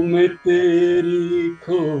यादों में तेरी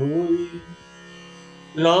खोई,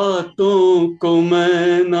 रातों को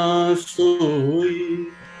मैं ना सोई,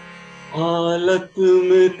 हालत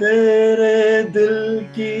में तेरे दिल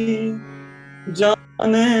की,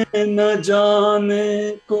 जाने न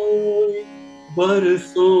जाने कोई,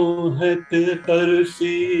 बरसों है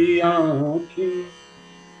तरसी आंखें,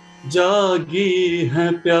 जागी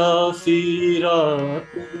है प्यासी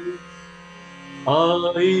रातें,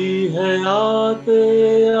 आई है आते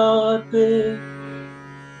आते,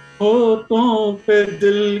 होठों पे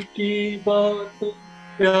दिल की बात,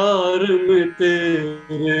 प्यार में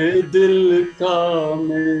तेरे दिल का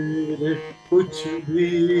मेरे, कुछ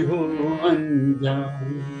भी हो अनजान,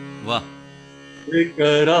 वाह।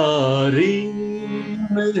 बेकरारी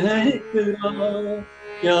में है इकरार,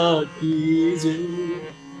 क्या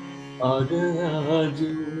कीजिए, आ गया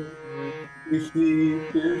जो किसी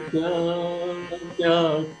से प्यार, क्या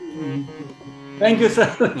कीजिए। Thank you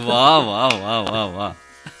sir. वाह वाह वाह वाह वाह।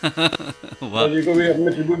 वाह। जी को भी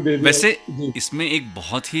अपने ट्रिब्यूट दे दिया वैसे जी। इसमें एक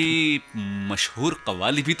बहुत ही मशहूर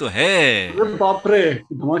कव्वाली भी तो है। अरे बाप रे,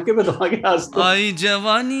 धमाके पे धमाके आज तो। आई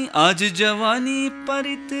जवानी आज जवानी पर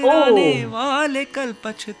ओ, इतराने वाले कल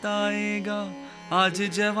पछताएगा, आज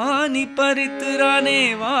जवानी पर इतराने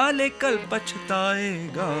वाले कल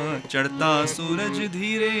पछताएगा, चढ़ता सूरज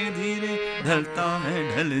धीरे धीरे ढलता है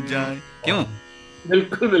ढल जाए। क्यों?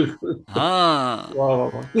 बिल्कुल बिल्कुल। हाँ। वाह वाह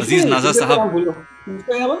वाह, अजीज किसने नाजा सिंगर का साहब। नाम भूल रहा हूँ,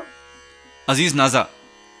 किसका है वो? अजीज नाजा।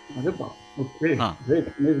 अरे बाप, ओके, हाँ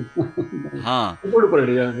ग्रेट, हाँ। ऊपर ऊपर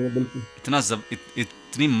बढ़िया है, बिल्कुल।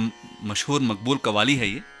 इतनी मशहूर मकबूल कवाली है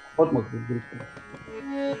ये। बहुत मजबूत, बिल्कुल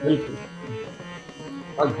बिल्कुल।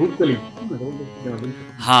 आज भूत कली, बिल्कुल।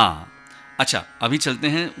 हाँ। अच्छा, अभी चलते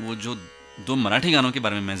हैं वो जो दो मराठी गानों के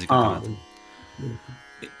बारे में मैं जिक्र कर रहा हाँ था।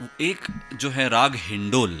 बिल्कुल। एक जो है राग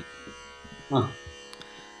हिंडोल। हाँ,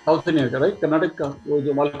 साउथ इंडियन का, राइट, कर्नाटक का, वो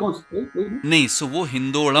जो मालकोस, नहीं, सो वो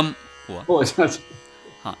हिंदोलम हुआ। ओ अच्छा अच्छा।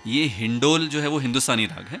 हाँ, ये हिंडोल जो है वो हिंदुस्तानी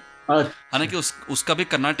राग है। अच्छा हालांकि उसका भी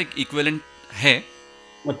कर्नाटक इक्विवेलेंट है।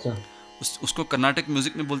 अच्छा। उसको कर्नाटक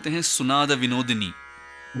म्यूजिक में बोलते हैं सुनाद विनोदिनी।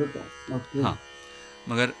 अरे बाप, ओके। हाँ,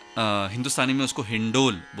 मगर हिंदुस्तानी में उसको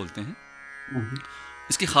हिंडोल बोलते हैं।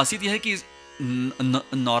 इसकी खासियत यह है कि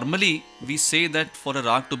normally we say that for a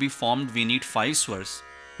राग to be formed we need 5 स्वर्स।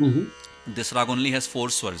 This राग only has 4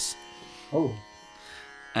 स्वर्स, O,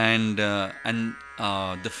 and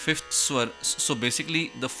the fifth swar. So basically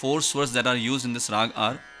the 4 swars that are used in this rag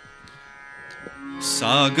are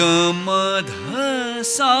sa ga ma dha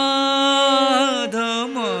sa dha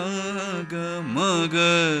ma ga ma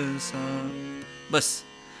ga sa, बस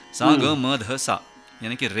सा ग म ध सा,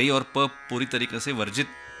 यानी कि रे और प पूरी तरीके से वर्जित,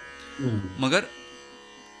 मगर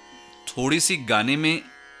थोड़ी सी गाने में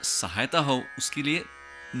सहायता हो उसके लिए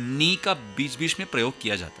नी का बीच बीच में प्रयोग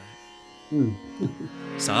किया जाता है।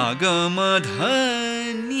 सा ग म ध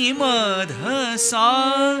नी म ध सा,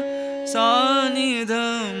 सा नि ध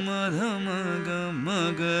म ध म ग म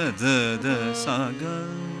ग ध ध सा ग।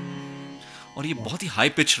 और ये बहुत ही हाई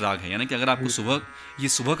पिच राग है, यानी कि अगर आपको सुबह, ये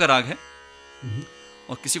सुबह का राग है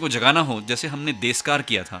और किसी को जगाना हो, जैसे हमने देशकार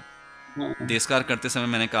किया था, देशकार करते समय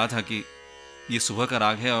मैंने कहा था कि ये सुबह का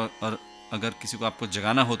राग है और अगर किसी को आपको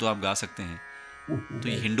जगाना हो तो आप गा सकते हैं। तो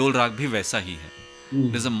ये हिंडोल राग भी वैसा ही है।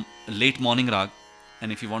 It is a late morning राग,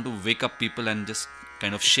 and if you want to wake up people and just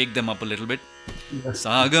kind of shake them up a little bit,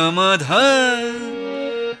 सा ग म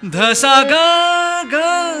ध सा ग ग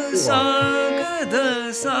सा ग ध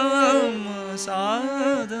सा म सा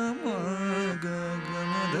ध म ग ग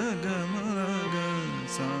म ध ग म ग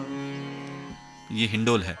सा, ये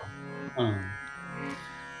हिंडोल है।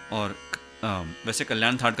 और वैसे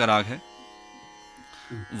कल्याण थाट का राग है,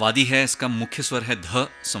 वादी है, इसका मुख्य स्वर है ध,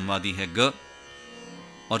 संवादी है ग,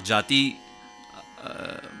 और जाति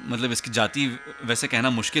मतलब इसकी जाति वैसे कहना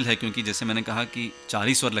मुश्किल है क्योंकि जैसे मैंने कहा कि 4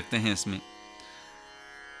 ही स्वर लगते हैं इसमें।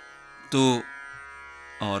 तो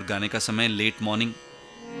और गाने का समय लेट मॉर्निंग।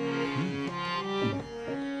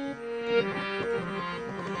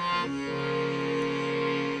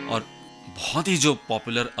 और बहुत ही जो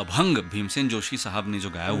पॉपुलर अभंग भीमसेन जोशी साहब ने जो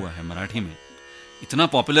गाया हुआ है मराठी में, इतना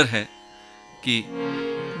पॉपुलर है कि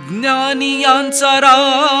ज्ञानियांचा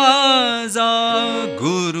राजा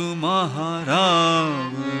गुरु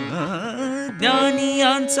महाराज,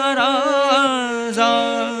 ज्ञानियांचा राजा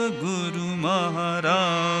गुरु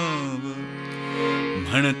महाराज,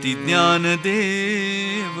 म्हणती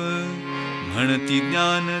ज्ञानदेव, म्हणती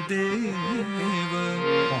ज्ञानदेव,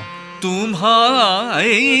 तुम्हा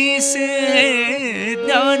ऐसे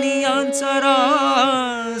ज्ञानियांचा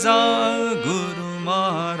राजा गुरु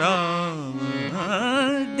महाराज,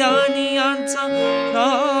 ज्ञानियांचा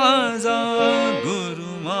राजा गुरु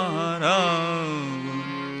महाराज।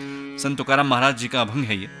 संत तुकाराम महाराज जी का अभंग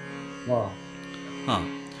है ये। हाँ,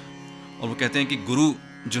 और वो कहते हैं कि गुरु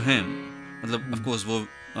जो हैं, मतलब ऑफ कोर्स वो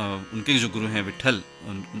उनके जो गुरु हैं विठल,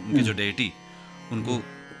 उनके जो डेटी, उनको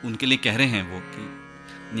उनके लिए कह रहे हैं वो कि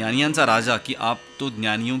ज्ञानियांचा राजा, कि आप तो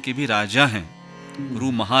ज्ञानियों के भी राजा हैं,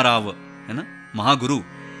 गुरु महाराव है ना, महागुरु।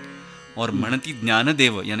 और म्हणती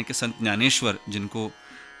ज्ञानदेव यानी कि संत ज्ञानेश्वर, जिनको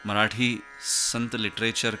मराठी संत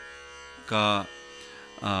लिटरेचर का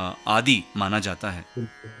आदि माना जाता है,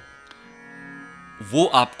 वो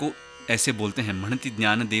आपको ऐसे बोलते हैं, म्हणती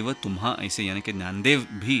ज्ञानदेव तुम्हा ऐसे, यानी कि ज्ञानदेव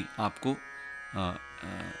भी आपको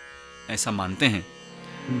ऐसा मानते हैं।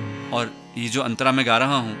 और ये जो अंतरा में गा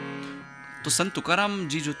रहा हूँ, तो संत तुकाराम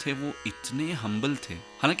जी जो थे वो इतने हम्बल थे,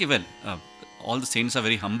 हालांकि well all the saints are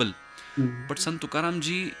very humble, but संत तुकाराम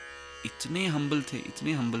जी इतने हम्बल थे,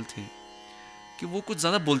 इतने हम्बल थे कि वो कुछ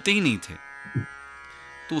ज़्यादा बोलते ही नहीं थे।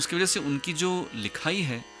 तो उसकी वजह से उनकी जो लिखाई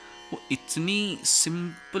है वो इतनी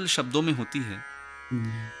सिंपल शब्दों में होती है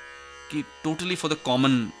कि totally for the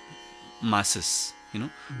common masses, you know,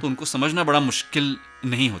 तो उनको समझना बड़ा मुश्किल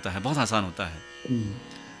नहीं होता है, बहुत आसान होता है।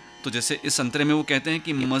 तो जैसे इस अंतरे में वो कहते हैं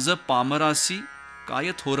कि मज पामरासी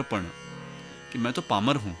काय थोरपण, कि मैं तो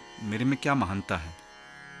पामर हूँ, मेरे में क्या महानता है।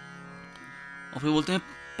 और फिर बोलते हैं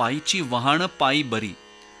पाईची वहाण पाई बरी,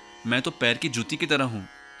 मैं तो पैर की जूती की तरह हूँ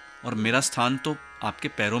और मेरा स्थान तो आपके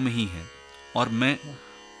पैरों में ही है, और मैं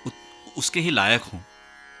उसके ही लायक हूँ,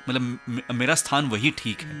 मतलब मेरा स्थान वही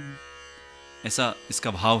ठीक है, ऐसा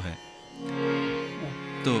इसका भाव है।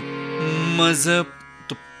 तो मज,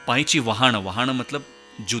 तो पाईची वहाण, वहाण मतलब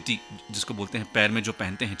जूती, जिसको बोलते हैं पैर में जो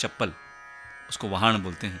पहनते हैं चप्पल, उसको वहाण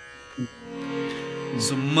बोलते हैं।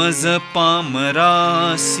 मज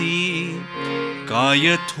पामरासी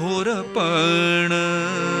काय थोरपण,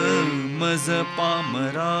 मज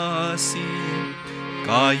पामरासी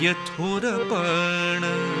काय थोरपण,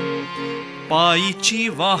 पायीची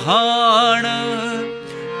वहाण,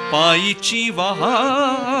 पायीची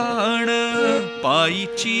वहाण,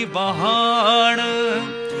 पायीची वहाण,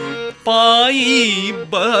 पायी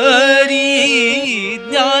बरी,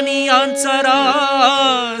 ज्ञानियांचा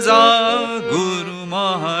राजा गुरु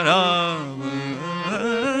महाराज,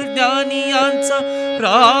 ज्ञानियांचा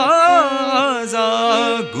राजा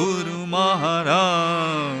गुरु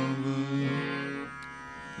महाराज।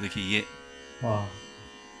 देखिए ये,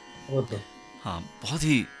 वो तो हाँ, बहुत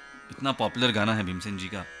ही इतना पॉपुलर गाना है भीमसेन जी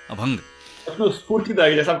का अभंग।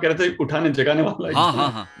 स्फूर्तिदायक, जैसा आप कह रहे थे, उठाने जगाने वाला। हाँ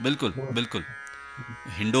हाँ हाँ, बिल्कुल बिल्कुल,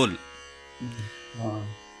 हिंडोल।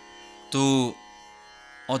 तो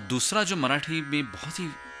और दूसरा जो मराठी में बहुत ही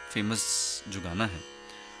फेमस जो गाना है,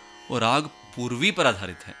 वो राग पूर्वी पर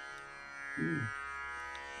आधारित है।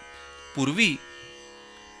 पूर्वी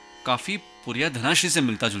काफी पुरिया धनाश्री से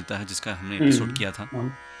मिलता जुलता है, जिसका हमने एपिसोड किया था।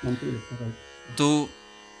 तो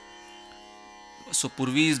सो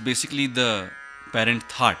पूर्वी is basically the parent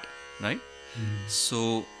that, right? सो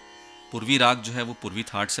पूर्वी राग जो है वो पूर्वी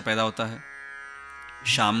थाट से पैदा होता है।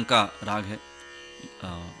 शाम का राग है,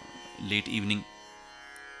 लेट इवनिंग,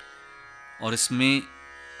 और इसमें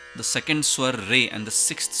द सेकेंड स्वर रे एंड द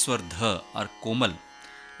सिक्स्थ स्वर ध are Komal,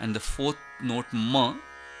 and the fourth note म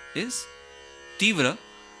इज तीव्र,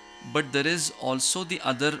 but there is also the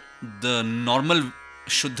other, the normal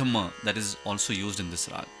शुद्ध म that is also used in this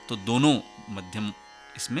राग। तो दोनों मध्यम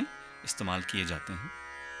इसमें इस्तेमाल किए जाते हैं।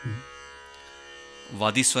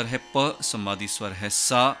 वादी स्वर है प, संवादी स्वर है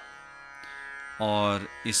सा, और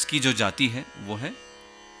इसकी जो जाति है वो है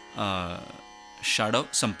षाडव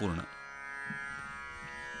संपूर्ण,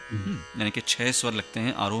 यानी कि 6 स्वर लगते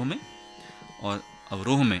हैं आरोह में, और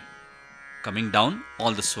अवरोह में coming down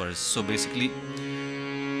all the स्वर्स। So basically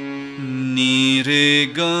नी रे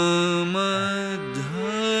ग म ध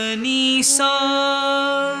नी सा।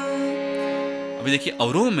 अभी देखिए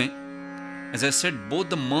अवरोह में, as I said, both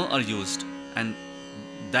the ma are used, and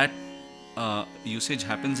that usage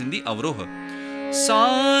happens in the avroha. Sa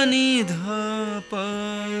ni dha pa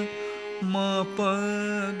ma pa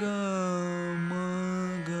ga ma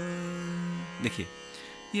ga। देखिए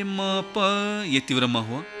ये म प, ये तीव्र म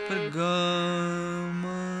हुआ, फिर ग म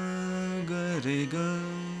ग रे ग,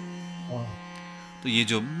 तो ये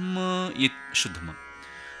जो म, ये शुद्ध म,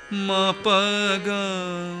 म प ग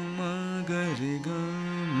म ग रे ग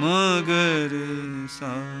म ग रे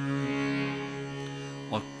सा।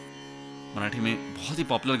 और मराठी में बहुत ही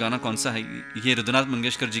पॉपुलर गाना कौन सा है, ये रघुनाथ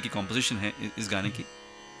मंगेशकर जी की कॉम्पोजिशन है इस गाने की,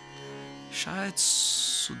 शायद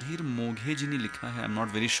सुधीर मोघे जी ने लिखा है, I am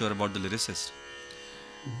not very sure about the lyricist,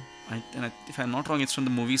 if I am not wrong it's from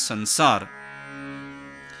the movie संसार,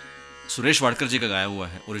 सुरेश वाडकर जी का गाया हुआ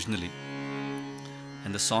है originally,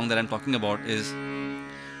 and the song that I am talking about is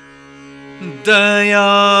दया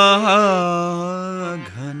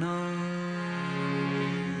घना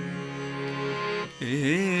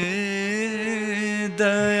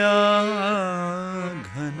दया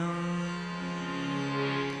घना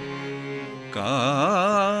का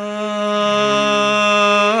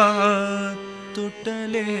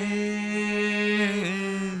तुटले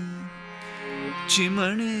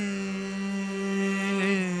चिमणे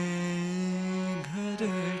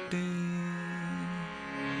घरटे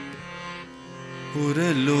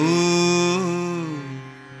उरलो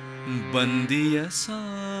बंदियसा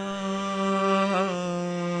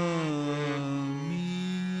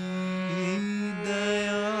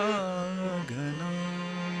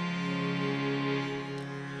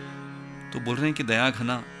तो बोल रहे हैं कि दया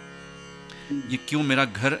घना, ये क्यों मेरा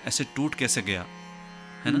घर ऐसे टूट कैसे गया,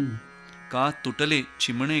 है ना, का तुटले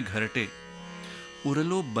चिमणे घरटे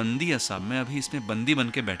उरलो बंदी असा, मैं अभी इसमें बंदी बन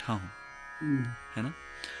के बैठा हूं, है ना।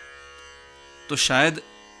 तो शायद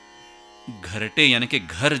घरटे यानी कि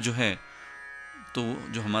घर जो है, तो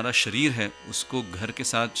जो हमारा शरीर है उसको घर के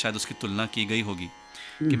साथ शायद उसकी तुलना की गई होगी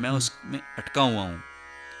कि मैं उसमें अटका हुआ हूं,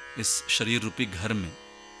 इस शरीर रूपी घर में,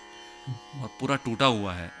 और पूरा टूटा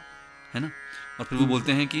हुआ है ना। और फिर वो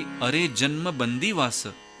बोलते हैं कि अरे जन्म बंदी वास,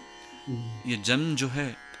 ये जन्म जो है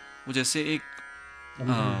वो जैसे एक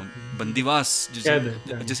बंदीवास,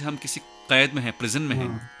 जैसे हम किसी कैद में हैं, प्रिजन में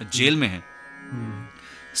हैं, जेल में हैं,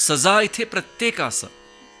 सजा इथे प्रत्येक आस,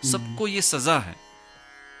 सबको ये सजा है,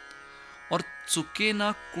 और चुके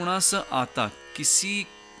ना कुणास आता, किसी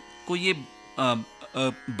को ये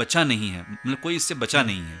बचा नहीं है, मतलब कोई इससे बचा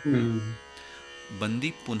नहीं है। बंदी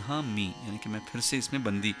पुनः मी, यानी कि मैं फिर से इसमें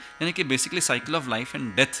बंदी, यानी कि basically cycle of life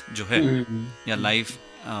and death जो है, या life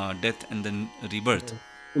death and then rebirth,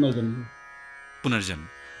 पुनर्जन्म,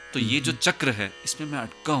 तो ये जो चक्र है इसमें मैं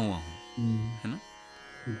अटका हुआ हूं, है ना।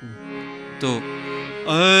 तो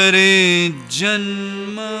अरे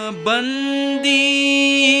जन्म बंदी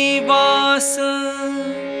वास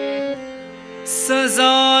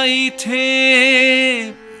सजाई थे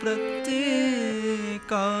प्रत्येकास,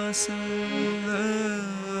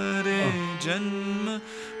 अरे जन्म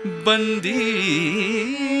बंदी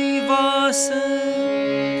वास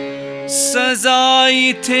सजाई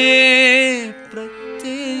थे प्रत्येकास,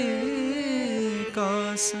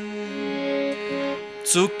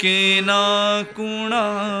 चुके ना कुणास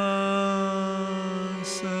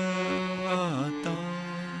आता,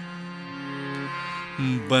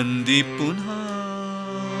 बंदी पुन्हा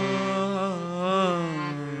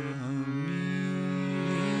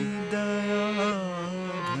दया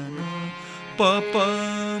घना पप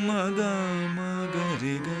मग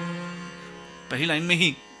मगरे ग। पहली लाइन में ही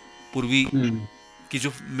पूर्वी की जो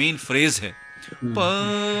मेन फ्रेज है प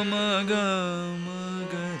मग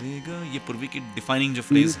मगरे ग, ये पूर्वी की डिफाइनिंग जो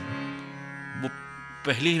फ्रेज है वो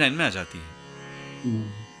पहली ही लाइन में आ जाती है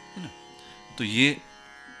ना। तो ये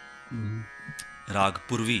राग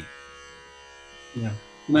पूर्वी,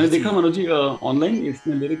 मैंने देखा मनोज जी ऑनलाइन,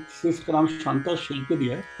 इसमें लिरिक्स का नाम शांता शेल्के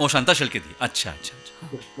दिया है। ओ शांता शेल्के दी, अच्छा अच्छा अच्छा।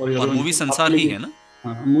 और मूवी संसार ही है ना।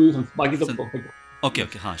 हाँ, मूवी संसार, बाकी सब परफेक्ट। ओके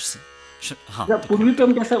ओके, हाँ हाँ। पूर्वी पे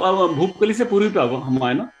हम कैसे, भूपकली से पूर्वी पे हम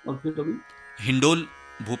आए ना, और फिर कभी हिंडोल,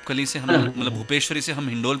 भूपकली से हम मतलब भूपेश्वरी से हम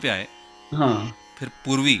हिंडोल पे आए, हाँ, फिर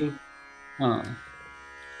पूर्वी, हाँ,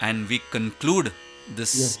 and we conclude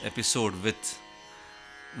this episode with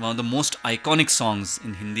one of the most iconic songs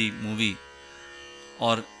in Hindi movie.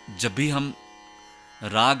 और जब भी हम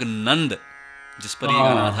राग नंद, जिस पर ये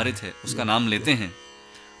गाना आधारित है, उसका नाम लेते हैं,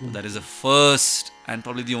 that is the first and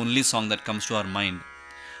probably the only song that comes to our mind.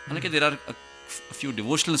 हालांकि there are a few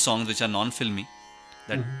devotional songs which are non filmi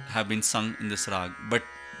that have been sung in this raga, but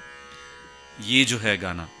ये जो है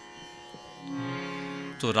गाना,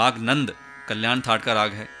 तो राग नंद कल्याण थाट का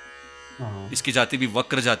राग है। इसकी जाति भी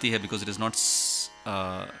वक्र जाती है, because it is not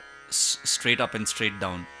straight up and straight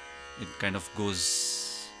down, it kind of goes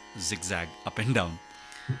zigzag up and down.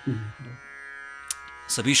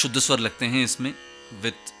 सभी शुद्ध स्वर लगते हैं इसमें,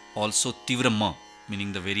 with also तीव्र म,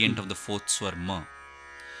 meaning the variant of the fourth स्वर म,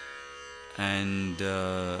 and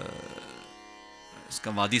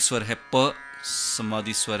इसका वादी स्वर है प,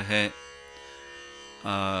 संवादी स्वर है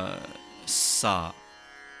सा,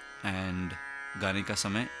 and गाने का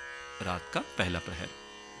समय रात का पहला प्रहर।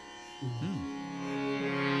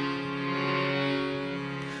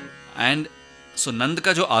 एंड सो नंद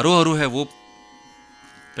का जो आरोह अवरोह है वो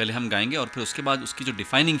पहले हम गाएंगे और फिर उसके बाद उसकी जो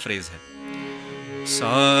डिफाइनिंग फ्रेज है,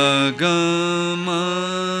 सा ग म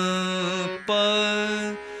प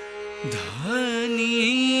ध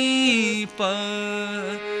नी प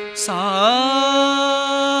सा,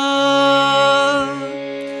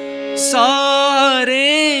 सा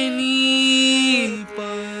रे नी प,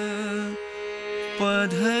 प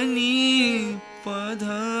ध नी प ध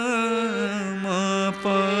म प,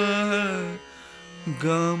 ग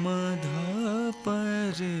म ध प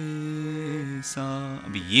रे सा।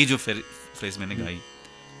 अभी ये जो फ्रेज मैंने गाई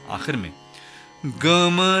आखिर में, ग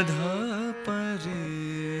म ध प रे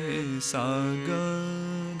सा ग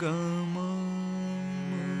ग म।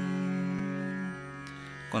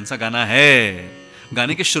 कौन सा गाना है?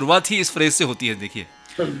 गाने की शुरुआत ही इस फ्रेज से होती है, देखिए,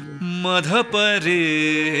 मध प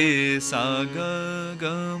रे सा ग ग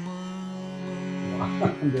म,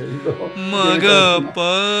 म ग प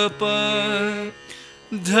प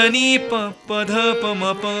धनी प प ध प म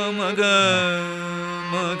प म ग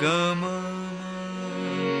म,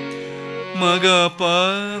 म ग प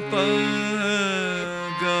प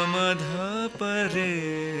ग म ध प रे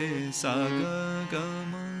सा ग ग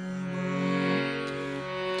म।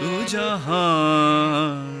 तू जहाँ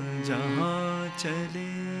जहाँ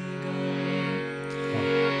चलेगा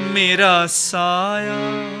मेरा साया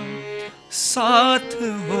साथ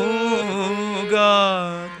होगा,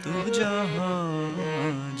 तू जहाँ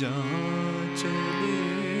जहाँ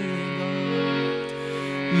चलेगा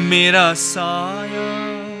मेरा साया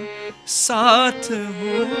साथ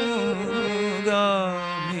होगा,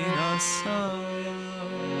 मेरा साया,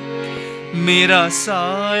 मेरा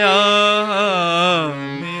साया,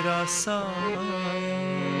 मेरा साया,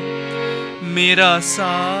 मेरा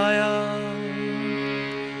साया।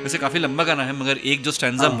 वैसे काफी लंबा गाना है मगर एक जो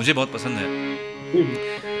स्टैंजा मुझे बहुत पसंद है,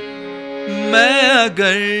 मैं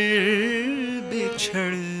अगर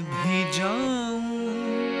बिछड़ भी जाऊं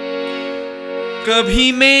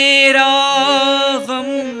कभी मेरा गम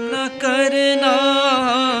न करना,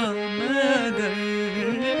 मैं अगर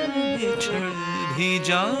बिछड़ भी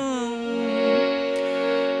जाऊं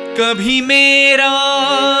कभी मेरा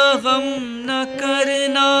गम न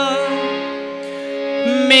करना,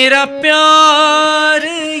 मेरा प्यार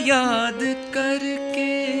याद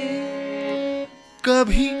करके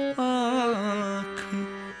कभी आँख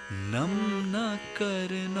नम न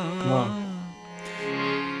करना,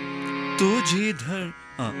 तू जिधर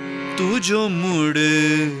तू जो मुड़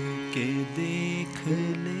के देख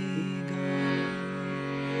लेगा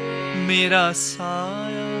मेरा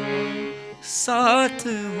साया साथ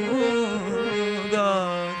होगा,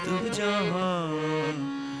 तू जहाँ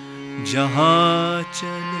जहाँ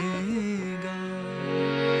चलेगा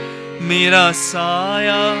मेरा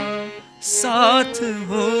साया साथ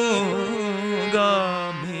होगा,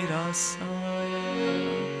 मेरा साया,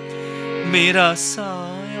 मेरा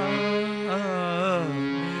साया,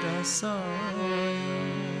 मेरा साया,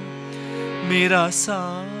 मेरा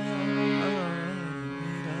साया,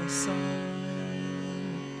 मेरा साया,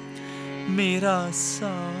 मेरा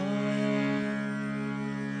साया।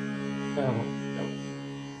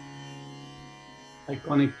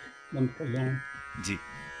 आइकॉनिक बंद कल्याण जी।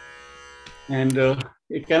 And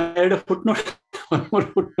can I add a footnote?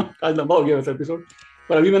 आज लंबा हो गया वैसे एपिसोड,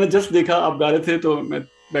 पर अभी मैंने जस्ट देखा आप गा रहे थे तो मैं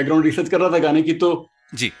बैकग्राउंड रिसर्च कर रहा था गाने की, तो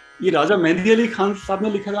जी ये राजा मेहंदी अली खान साहब ने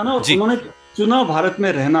लिखा गाना और जी उन्होंने चुना भारत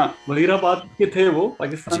में रहना। वजीराबाद के थे वो,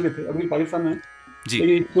 पाकिस्तान जी के थे, अभी पाकिस्तान में, जी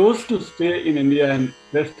लेकिन he chose to stay in India and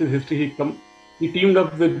rest is history. He teamed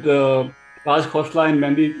up with Raj Khosla and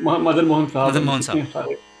Mehndi Madan Mohan साहब, मदन and मोहन कितने साहब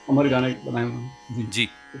सारे अमर गाने बनाए उन्होंने जी। जी।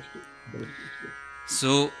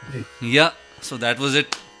 So yeah, so that was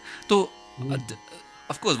it. So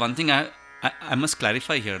of course one thing I must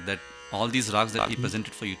clarify here that all these rags that he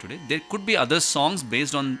presented for you today, there could be other songs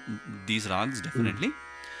based on these rags definitely,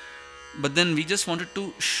 but then we just wanted to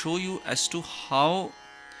show you as to how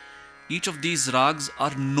each of these rags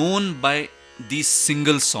are known by these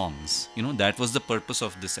single songs. You know, that was the purpose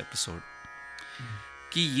of this episode.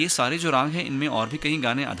 कि ये सारे जो राग हैं इनमें और भी कई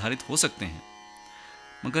गाने आधारित हो सकते हैं,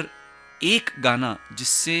 मगर एक गाना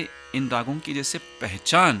जिससे इन रागों की जैसे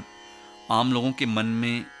पहचान आम लोगों के मन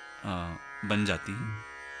में बन जाती है,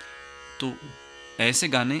 तो ऐसे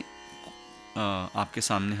गाने आपके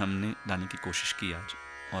सामने हमने लाने की कोशिश की आज,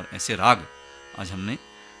 और ऐसे राग आज हमने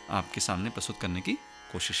आपके सामने प्रस्तुत करने की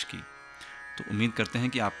कोशिश की। तो उम्मीद करते हैं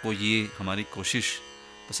कि आपको ये हमारी कोशिश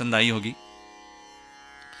पसंद आई होगी।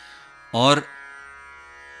 और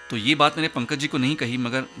तो ये बात मैंने पंकज जी को नहीं कही,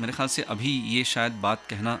 मगर मेरे ख्याल से अभी ये शायद बात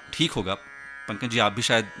कहना ठीक होगा। पंकज जी आप भी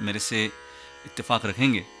शायद मेरे से इत्तेफाक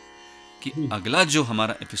रखेंगे कि अगला जो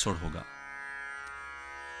हमारा एपिसोड होगा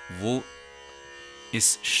वो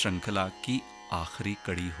इस श्रृंखला की आखिरी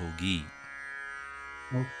कड़ी होगी।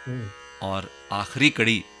 ओके। और आखिरी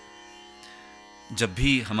कड़ी, जब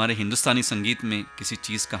भी हमारे हिंदुस्तानी संगीत में किसी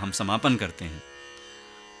चीज़ का हम समापन करते हैं,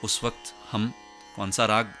 उस वक्त हम कौन सा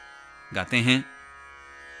राग गाते हैं,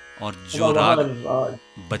 और जो राग राग।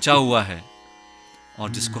 बचा हुआ है और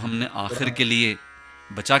जिसको हमने आखिर के लिए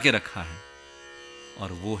बचा के रखा है,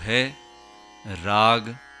 और वो है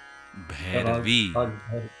राग भैरवी।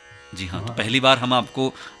 जी हाँ, तो पहली बार हम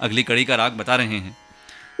आपको अगली कड़ी का राग बता रहे हैं,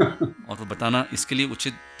 और वो बताना इसके लिए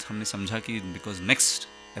उचित हमने समझा कि because next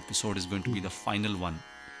episode is going to be the final one.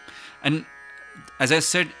 And as I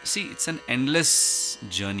said, see it's an endless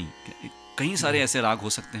journey. कई सारे ऐसे राग हो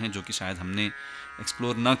सकते हैं जो कि शायद हमने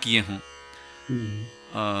एक्सप्लोर ना किए हों,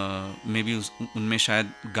 मे बी उनमें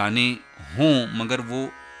शायद गाने हों मगर वो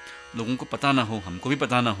लोगों को पता ना हो, हमको भी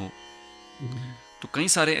पता ना हो। तो कई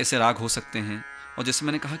सारे ऐसे राग हो सकते हैं, और जैसे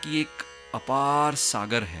मैंने कहा कि ये एक अपार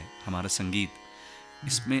सागर है हमारा संगीत।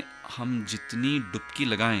 इसमें हम जितनी डुबकी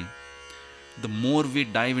लगाएं, the more we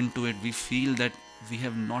dive into it, we feel that we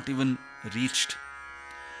have not even reached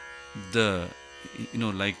the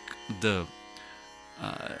like the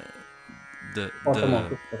Bottom of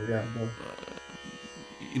the it, yeah.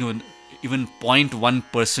 you know even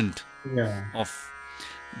 0.1% Yeah. of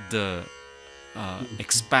the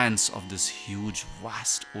expanse of this huge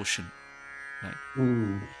vast ocean, right?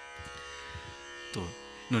 So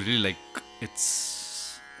really, like, it's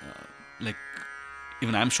like,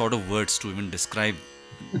 even I'm short of words to even describe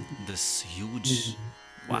this huge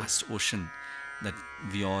vast ocean that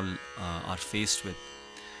we all are faced with.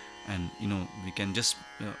 And we can just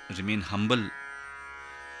remain humble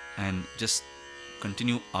and just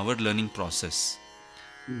continue our learning process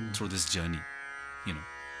through this journey.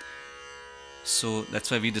 So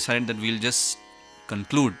that's why we decided that we'll just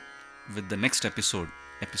conclude with the next episode.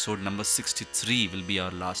 Episode number 63 will be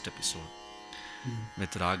our last episode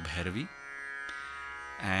with Rag Bhairavi.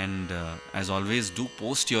 And as always, do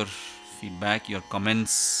post your feedback, your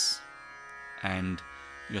comments, and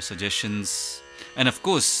your suggestions. And of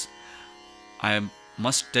course, I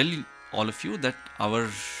must tell all of you that our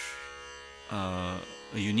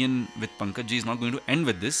union with Pankaj Ji is not going to end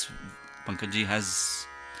with this. Pankaj Ji has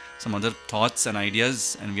some other thoughts and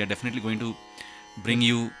ideas, and we are definitely going to bring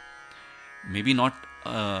you, maybe not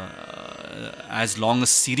as long a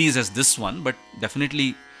series as this one, but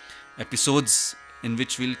definitely episodes in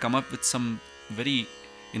which we'll come up with some very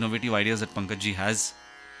innovative ideas that Pankaj Ji has.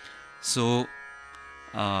 So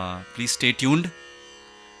please stay tuned,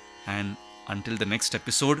 and until the next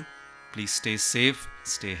episode, please stay safe,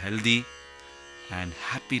 stay healthy, and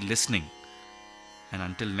happy listening. And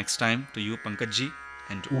until next time, to you, Pankaj Ji,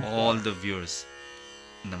 and to all the viewers,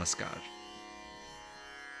 Namaskar.